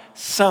God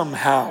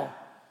somehow,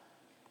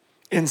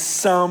 in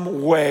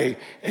some way,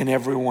 and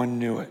everyone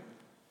knew it.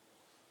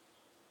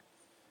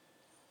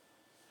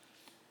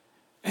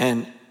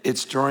 And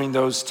it's during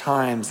those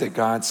times that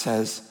God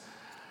says,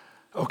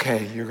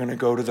 okay, you're going to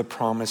go to the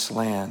promised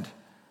land.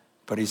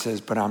 But he says,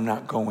 but I'm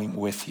not going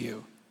with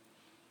you.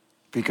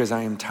 Because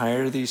I am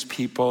tired of these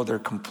people. They're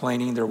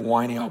complaining, they're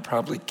whining. I'll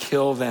probably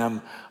kill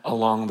them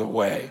along the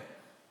way.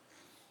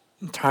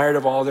 I'm tired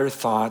of all their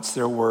thoughts,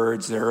 their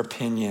words, their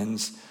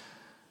opinions.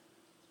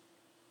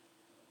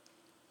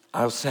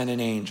 I'll send an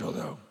angel,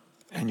 though,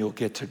 and you'll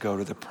get to go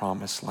to the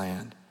promised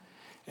land.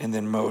 And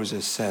then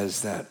Moses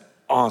says that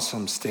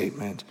awesome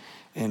statement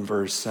in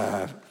verse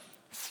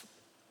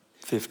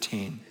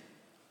 15.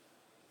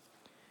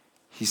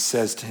 He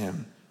says to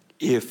him,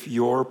 if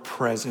your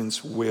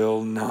presence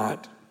will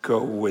not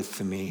go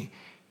with me,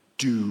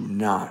 do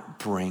not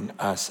bring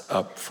us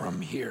up from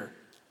here.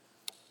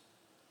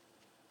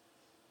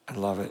 I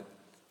love it.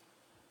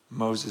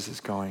 Moses is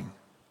going,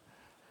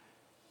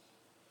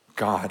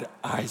 God,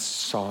 I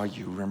saw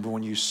you. Remember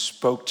when you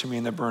spoke to me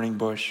in the burning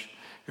bush?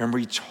 Remember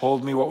you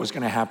told me what was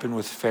going to happen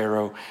with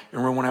Pharaoh?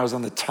 Remember when I was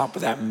on the top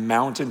of that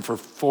mountain for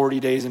 40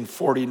 days and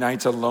 40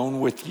 nights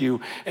alone with you,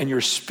 and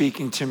you're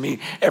speaking to me?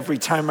 Every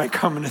time I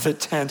come into the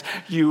tent,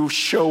 you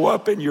show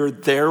up and you're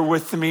there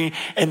with me.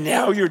 And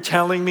now you're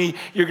telling me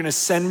you're going to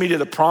send me to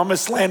the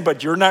promised land,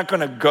 but you're not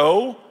going to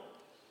go?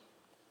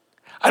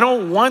 I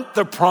don't want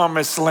the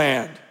promised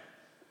land.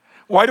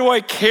 Why do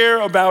I care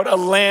about a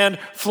land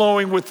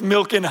flowing with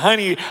milk and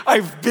honey?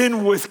 I've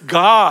been with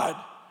God.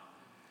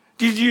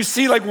 Did you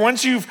see, like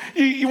once you've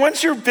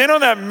been on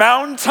that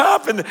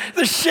mountaintop and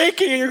the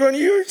shaking and you're going,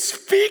 you're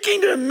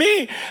speaking to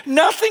me.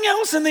 Nothing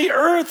else in the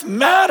earth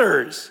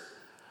matters.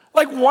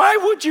 Like, why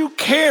would you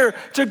care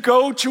to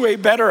go to a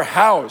better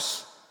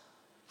house,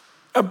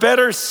 a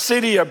better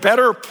city, a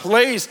better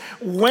place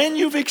when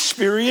you've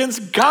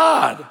experienced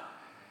God?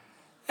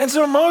 And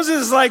so Moses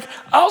is like,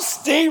 I'll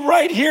stay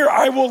right here.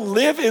 I will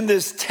live in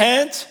this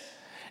tent,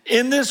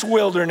 in this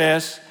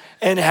wilderness,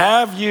 and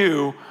have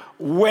you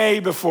way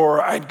before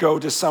I'd go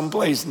to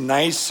someplace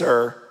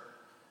nicer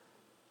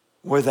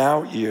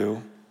without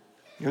you,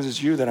 because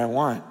it's you that I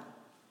want.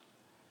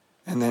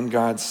 And then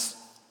God's,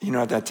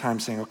 at that time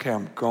saying, okay,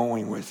 I'm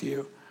going with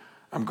you.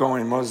 I'm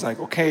going. And Moses is like,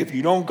 okay, if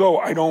you don't go,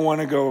 I don't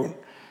want to go.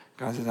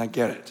 God says, I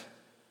get it.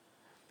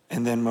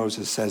 And then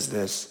Moses says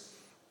this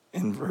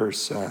in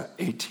verse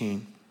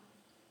 18.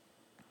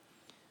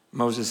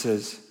 Moses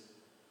says,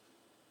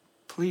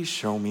 please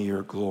show me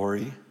your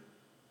glory.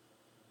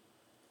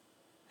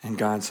 And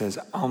God says,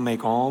 I'll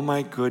make all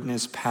my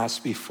goodness pass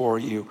before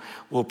you,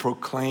 will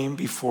proclaim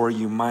before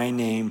you my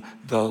name,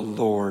 the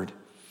Lord.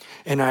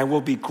 And I will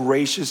be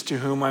gracious to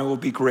whom I will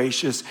be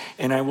gracious,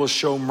 and I will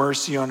show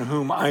mercy on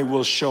whom I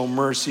will show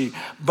mercy.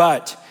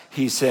 But,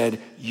 he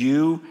said,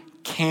 you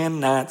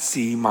cannot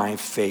see my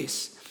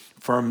face,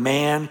 for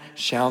man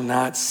shall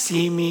not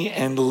see me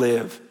and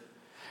live.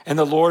 And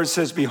the Lord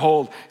says,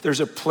 behold, there's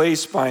a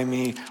place by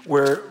me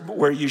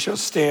where you shall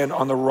stand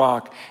on the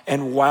rock.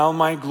 And while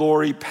my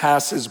glory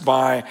passes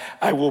by,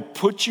 I will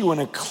put you in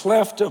a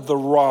cleft of the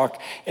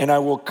rock, and I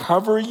will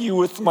cover you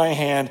with my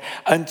hand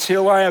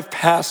until I have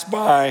passed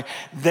by.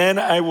 Then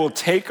I will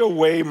take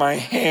away my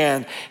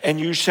hand, and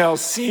you shall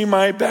see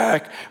my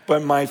back,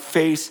 but my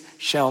face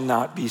shall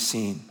not be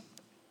seen.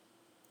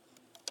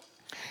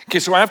 Okay,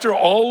 so after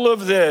all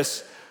of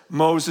this,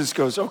 Moses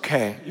goes,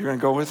 okay, you're going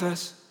to go with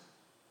us?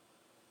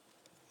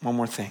 One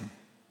more thing.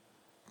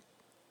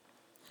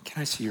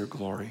 Can I see your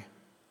glory?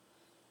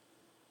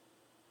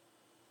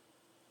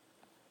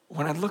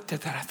 When I looked at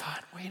that, I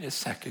thought, wait a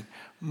second.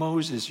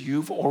 Moses,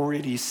 you've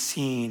already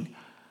seen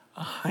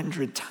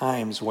 100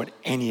 times what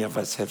any of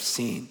us have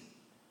seen.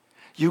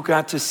 You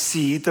got to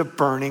see the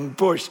burning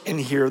bush and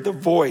hear the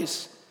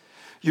voice.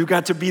 You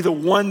got to be the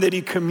one that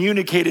he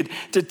communicated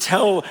to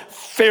tell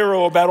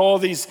Pharaoh about all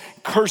these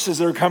curses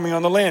that are coming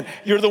on the land.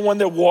 You're the one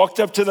that walked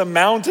up to the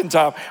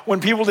mountaintop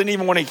when people didn't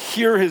even want to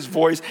hear his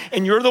voice.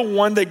 And you're the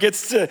one that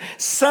gets to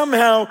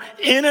somehow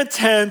in a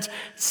tent,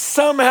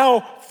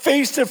 somehow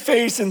face to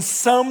face in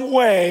some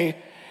way.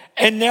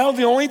 And now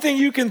the only thing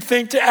you can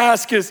think to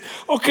ask is,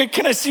 okay,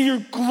 can I see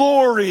your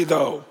glory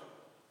though?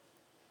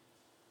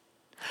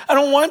 I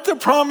don't want the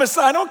promise.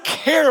 I don't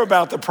care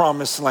about the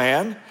promised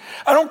land.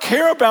 I don't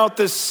care about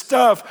this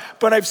stuff,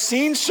 but I've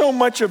seen so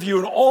much of you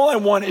and all I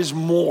want is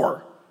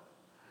more.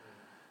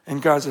 And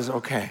God says,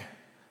 okay,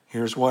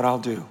 here's what I'll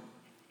do.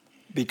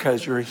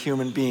 Because you're a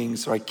human being,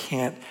 so I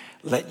can't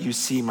let you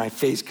see my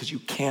face because you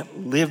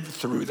can't live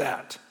through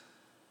that.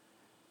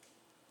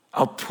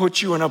 I'll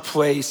put you in a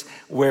place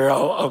where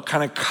I'll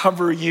kind of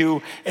cover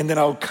you, and then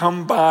I'll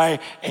come by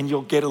and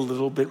you'll get a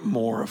little bit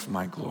more of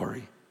my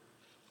glory.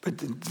 But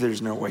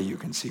there's no way you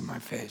can see my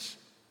face.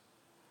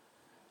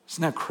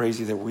 Isn't that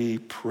crazy that we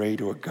pray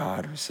to a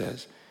God who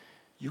says,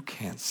 you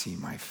can't see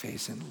my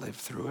face and live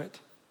through it?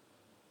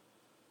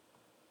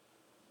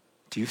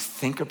 Do you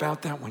think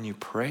about that when you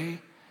pray?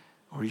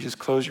 Or you just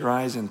close your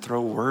eyes and throw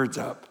words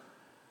up?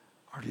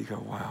 Or do you go,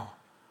 wow,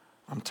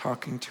 I'm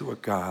talking to a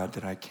God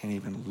that I can't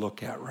even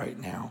look at right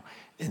now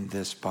in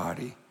this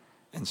body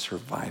and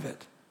survive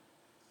it.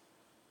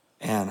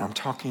 And I'm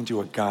talking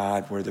to a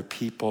God where the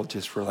people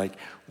just were like,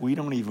 we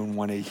don't even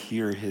want to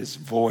hear his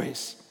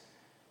voice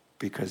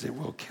because it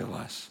will kill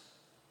us.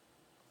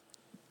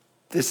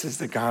 This is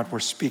the God we're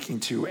speaking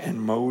to,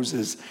 and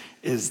Moses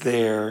is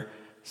there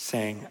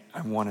saying,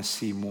 I want to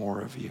see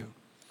more of you.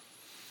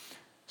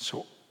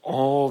 So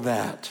all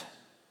that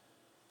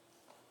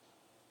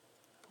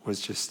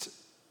was just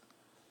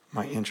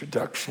my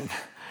introduction.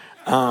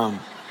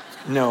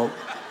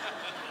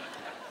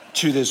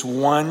 To this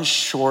one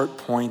short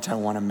point I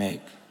want to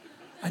make.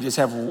 I just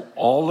have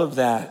all of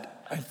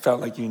that. I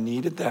felt like you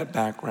needed that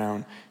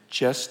background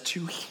just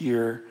to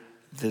hear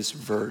this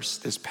verse,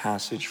 this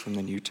passage from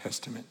the New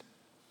Testament.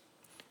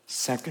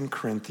 2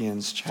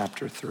 Corinthians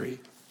chapter 3.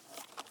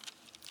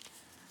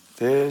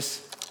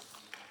 This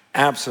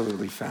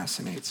absolutely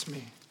fascinates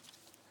me,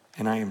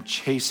 and I am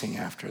chasing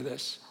after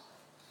this.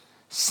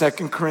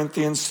 2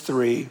 Corinthians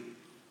 3,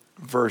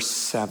 verse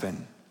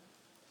 7.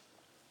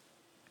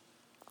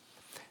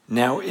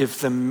 Now, if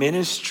the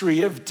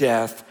ministry of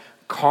death,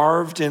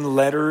 carved in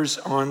letters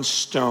on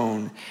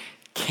stone,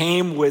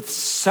 came with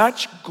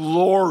such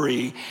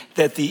glory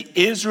that the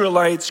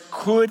Israelites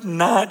could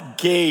not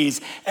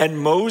gaze at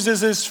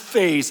Moses'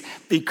 face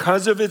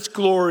because of its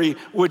glory,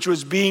 which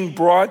was being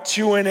brought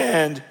to an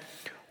end,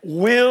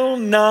 will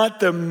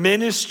not the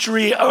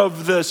ministry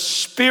of the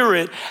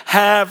Spirit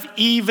have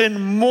even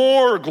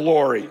more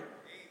glory?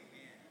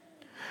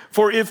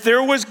 For if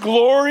there was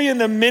glory in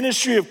the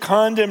ministry of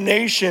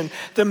condemnation,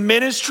 the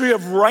ministry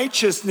of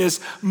righteousness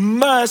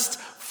must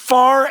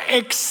far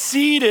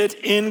exceed it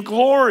in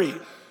glory.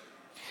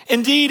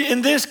 Indeed,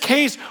 in this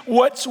case,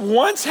 what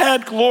once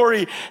had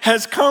glory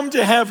has come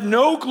to have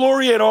no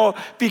glory at all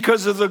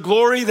because of the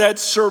glory that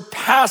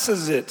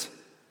surpasses it.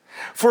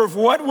 For if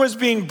what was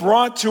being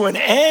brought to an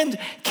end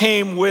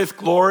came with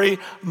glory,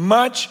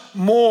 much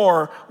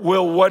more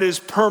will what is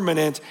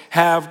permanent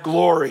have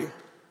glory.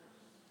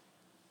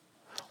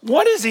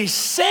 What is he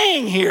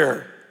saying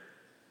here?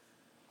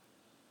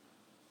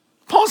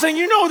 Paul's saying,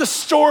 you know the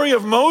story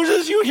of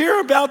Moses? You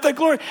hear about that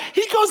glory.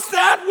 He goes,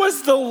 that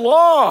was the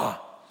law.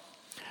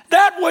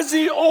 That was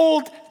the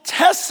Old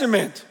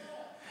Testament.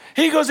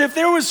 He goes, if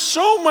there was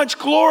so much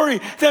glory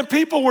that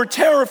people were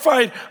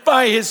terrified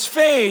by his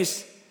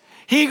face,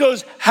 he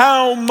goes,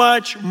 how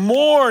much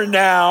more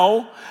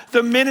now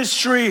the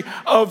ministry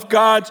of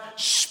God's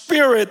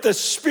Spirit,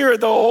 the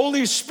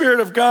Holy Spirit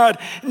of God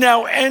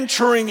now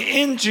entering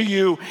into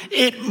you,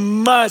 it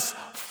must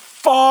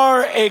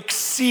far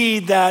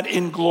exceed that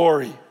in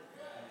glory.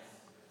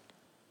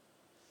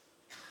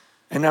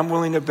 And I'm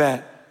willing to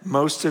bet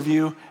most of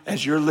you,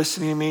 as you're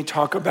listening to me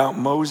talk about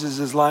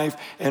Moses' life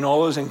and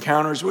all those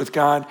encounters with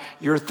God,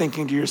 you're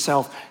thinking to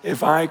yourself,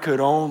 if I could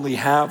only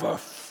have a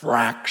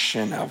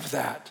fraction of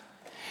that.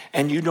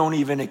 And you don't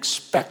even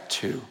expect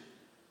to.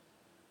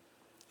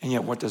 And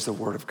yet, what does the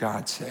Word of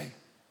God say?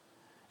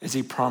 Is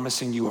he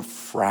promising you a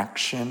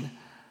fraction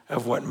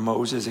of what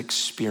Moses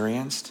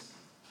experienced?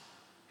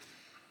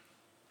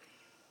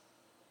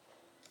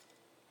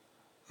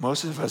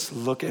 Most of us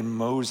look at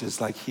Moses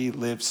like he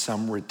lived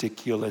some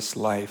ridiculous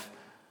life.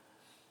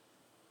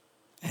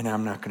 And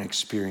I'm not going to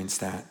experience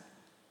that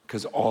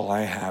because all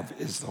I have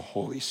is the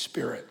Holy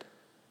Spirit.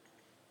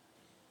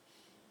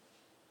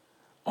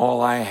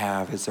 All I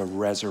have is a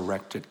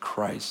resurrected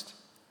Christ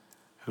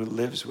who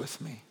lives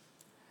with me,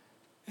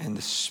 and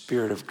the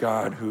Spirit of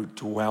God who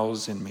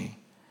dwells in me,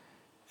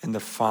 and the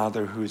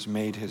Father who's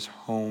made his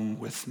home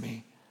with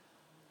me.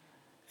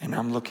 And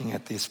I'm looking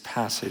at this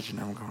passage and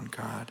I'm going,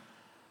 God,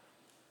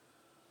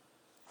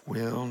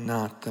 will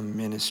not the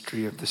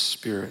ministry of the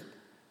Spirit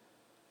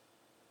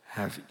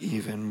have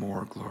even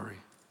more glory?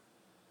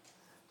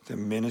 The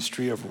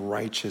ministry of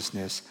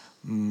righteousness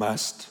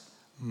must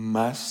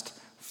must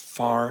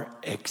far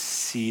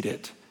exceed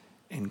it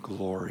in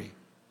glory.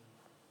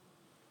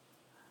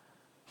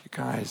 You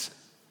guys,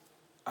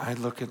 I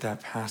look at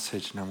that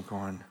passage and I'm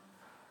going,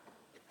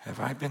 have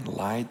I been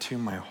lied to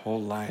my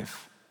whole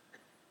life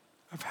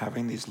of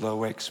having these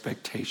low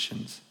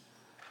expectations,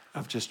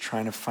 of just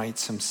trying to fight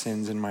some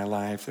sins in my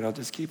life that I'll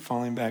just keep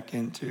falling back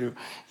into?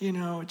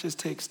 It just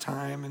takes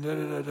time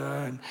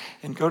and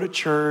and go to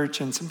church,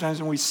 and sometimes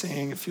when we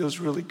sing, it feels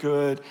really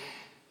good.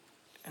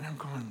 And I'm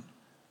going,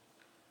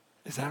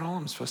 is that all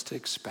I'm supposed to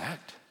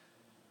expect?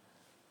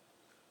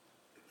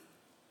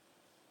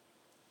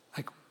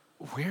 Like,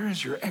 where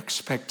is your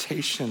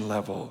expectation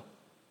level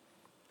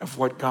of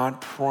what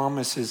God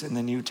promises in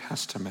the New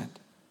Testament?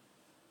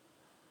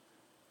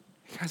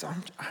 Guys, I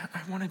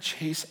want to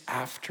chase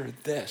after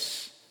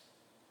this.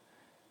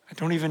 I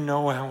don't even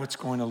know how it's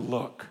going to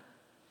look.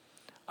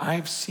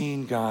 I've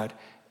seen God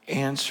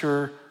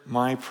answer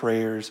my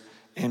prayers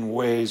in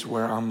ways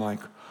where I'm like,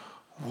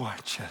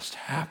 what just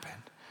happened?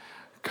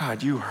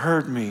 God, you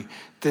heard me.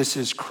 This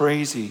is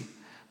crazy.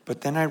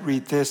 But then I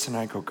read this and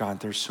I go,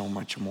 God, there's so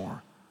much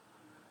more.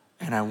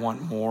 And I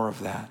want more of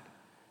that.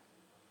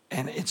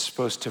 And it's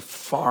supposed to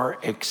far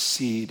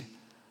exceed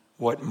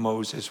what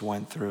Moses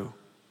went through.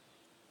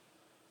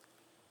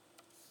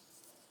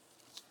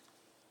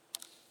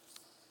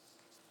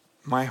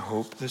 My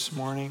hope this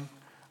morning,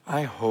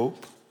 I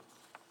hope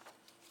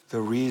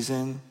the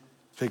reason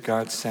that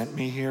God sent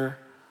me here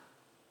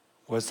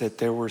was that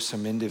there were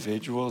some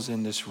individuals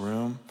in this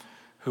room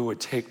who would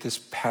take this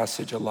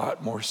passage a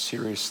lot more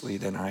seriously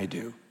than I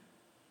do.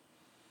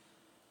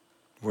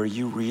 Where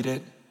you read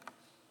it,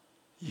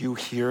 you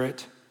hear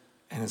it,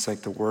 and it's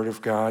like the Word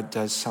of God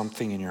does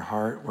something in your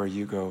heart where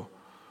you go,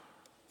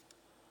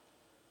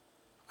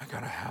 I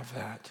gotta have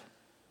that,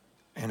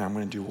 and I'm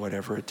gonna do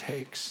whatever it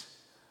takes.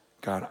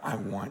 God, I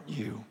want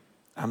you.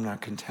 I'm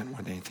not content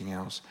with anything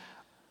else.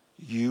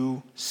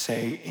 You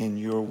say in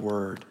your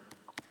word,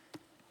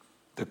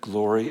 the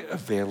glory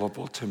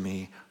available to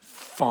me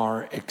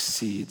far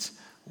exceeds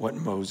what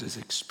Moses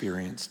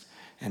experienced.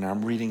 And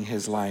I'm reading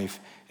his life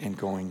and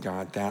going,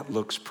 God, that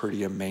looks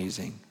pretty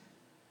amazing.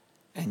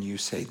 And you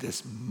say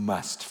this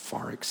must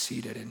far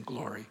exceed it in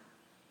glory.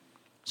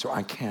 So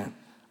I can't,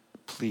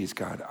 please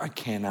God, I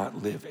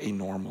cannot live a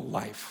normal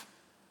life.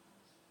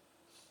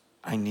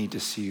 I need to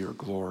see your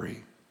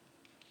glory.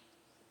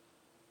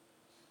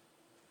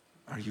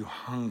 Are you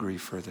hungry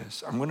for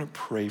this? I'm going to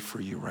pray for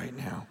you right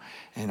now.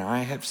 And I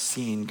have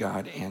seen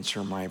God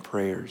answer my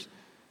prayers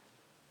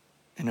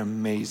in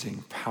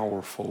amazing,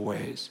 powerful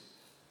ways.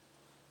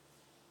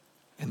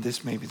 And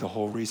this may be the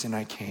whole reason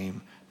I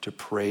came to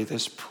pray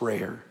this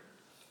prayer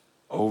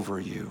over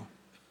you,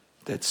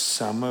 that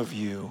some of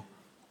you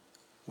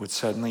would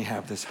suddenly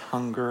have this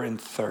hunger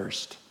and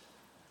thirst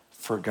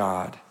for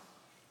God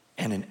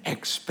and an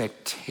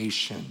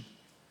expectation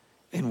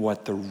in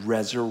what the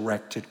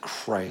resurrected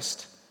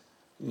Christ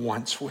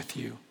wants with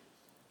you.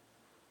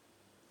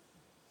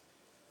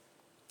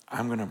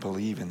 I'm going to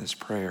believe in this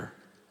prayer.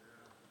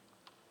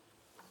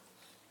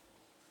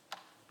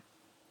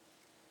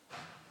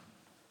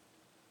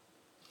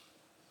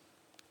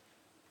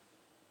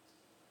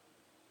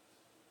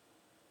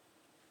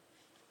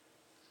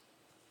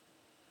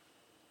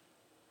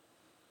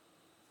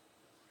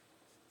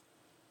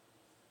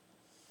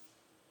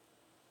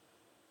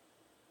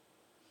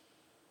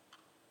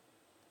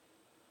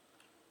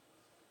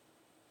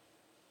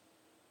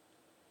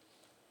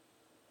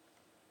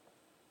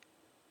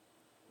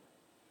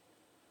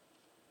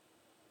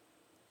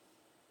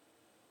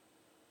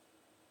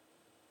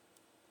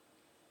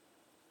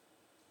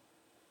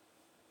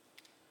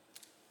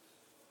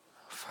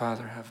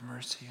 Father, have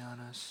mercy on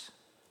us.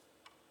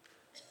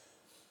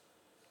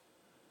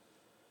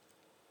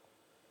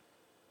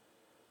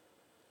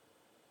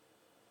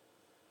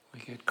 We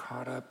get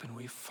caught up and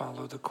we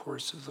follow the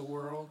course of the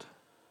world.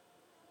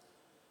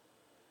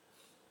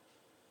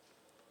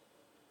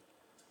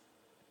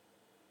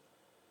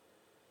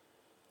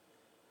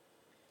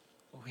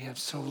 We have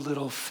so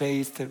little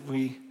faith that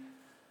we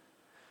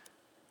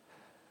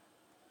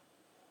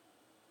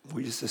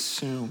just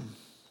assume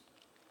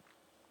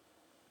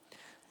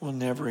we'll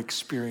never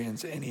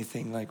experience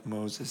anything like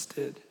Moses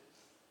did.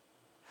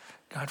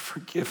 God,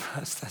 forgive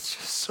us. That's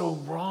just so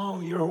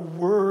wrong. Your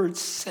word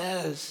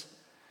says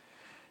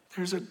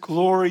there's a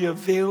glory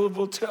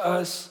available to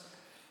us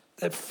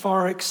that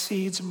far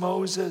exceeds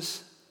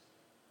Moses.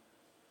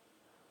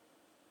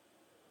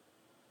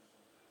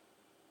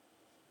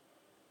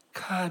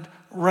 God,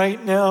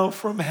 right now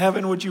from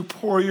heaven, would you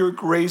pour your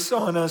grace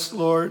on us,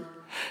 Lord,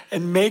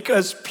 and make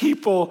us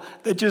people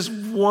that just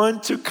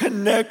want to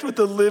connect with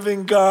the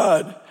living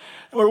God,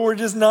 where we're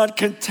just not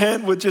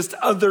content with just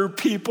other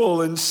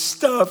people and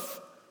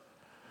stuff,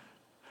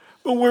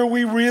 but where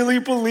we really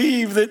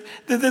believe that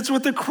that's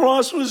what the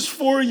cross was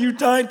for. You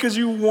died because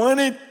you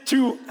wanted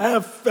to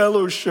have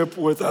fellowship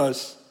with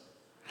us,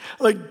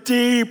 like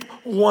deep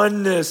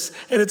oneness,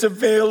 and it's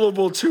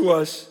available to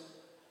us.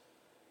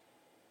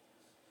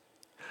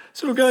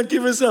 So God,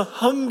 give us a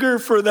hunger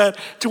for that,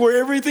 to where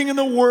everything in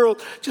the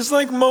world, just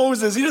like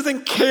Moses, he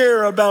doesn't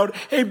care about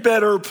a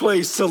better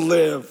place to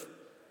live.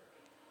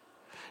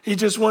 He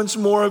just wants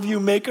more of you.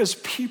 Make us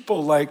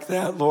people like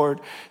that, Lord,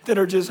 that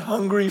are just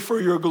hungry for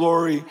your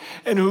glory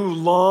and who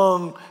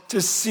long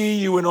to see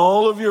you in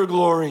all of your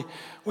glory.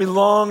 We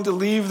long to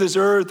leave this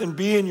earth and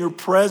be in your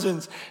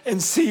presence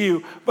and see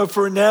you. But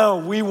for now,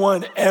 we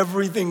want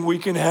everything we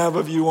can have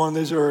of you on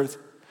this earth.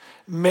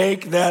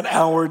 Make that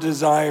our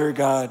desire,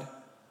 God.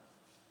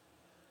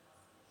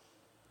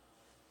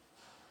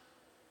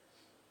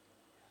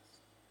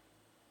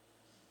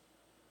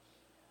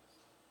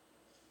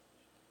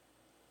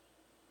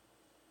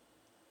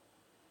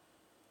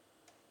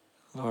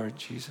 Lord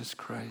Jesus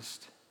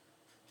Christ,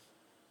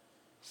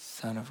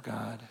 Son of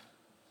God,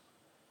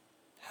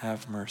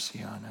 have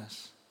mercy on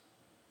us.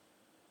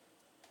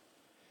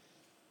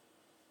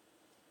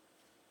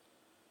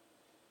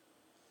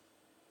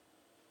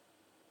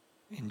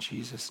 In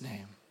Jesus'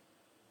 name,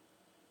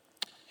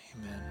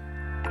 amen.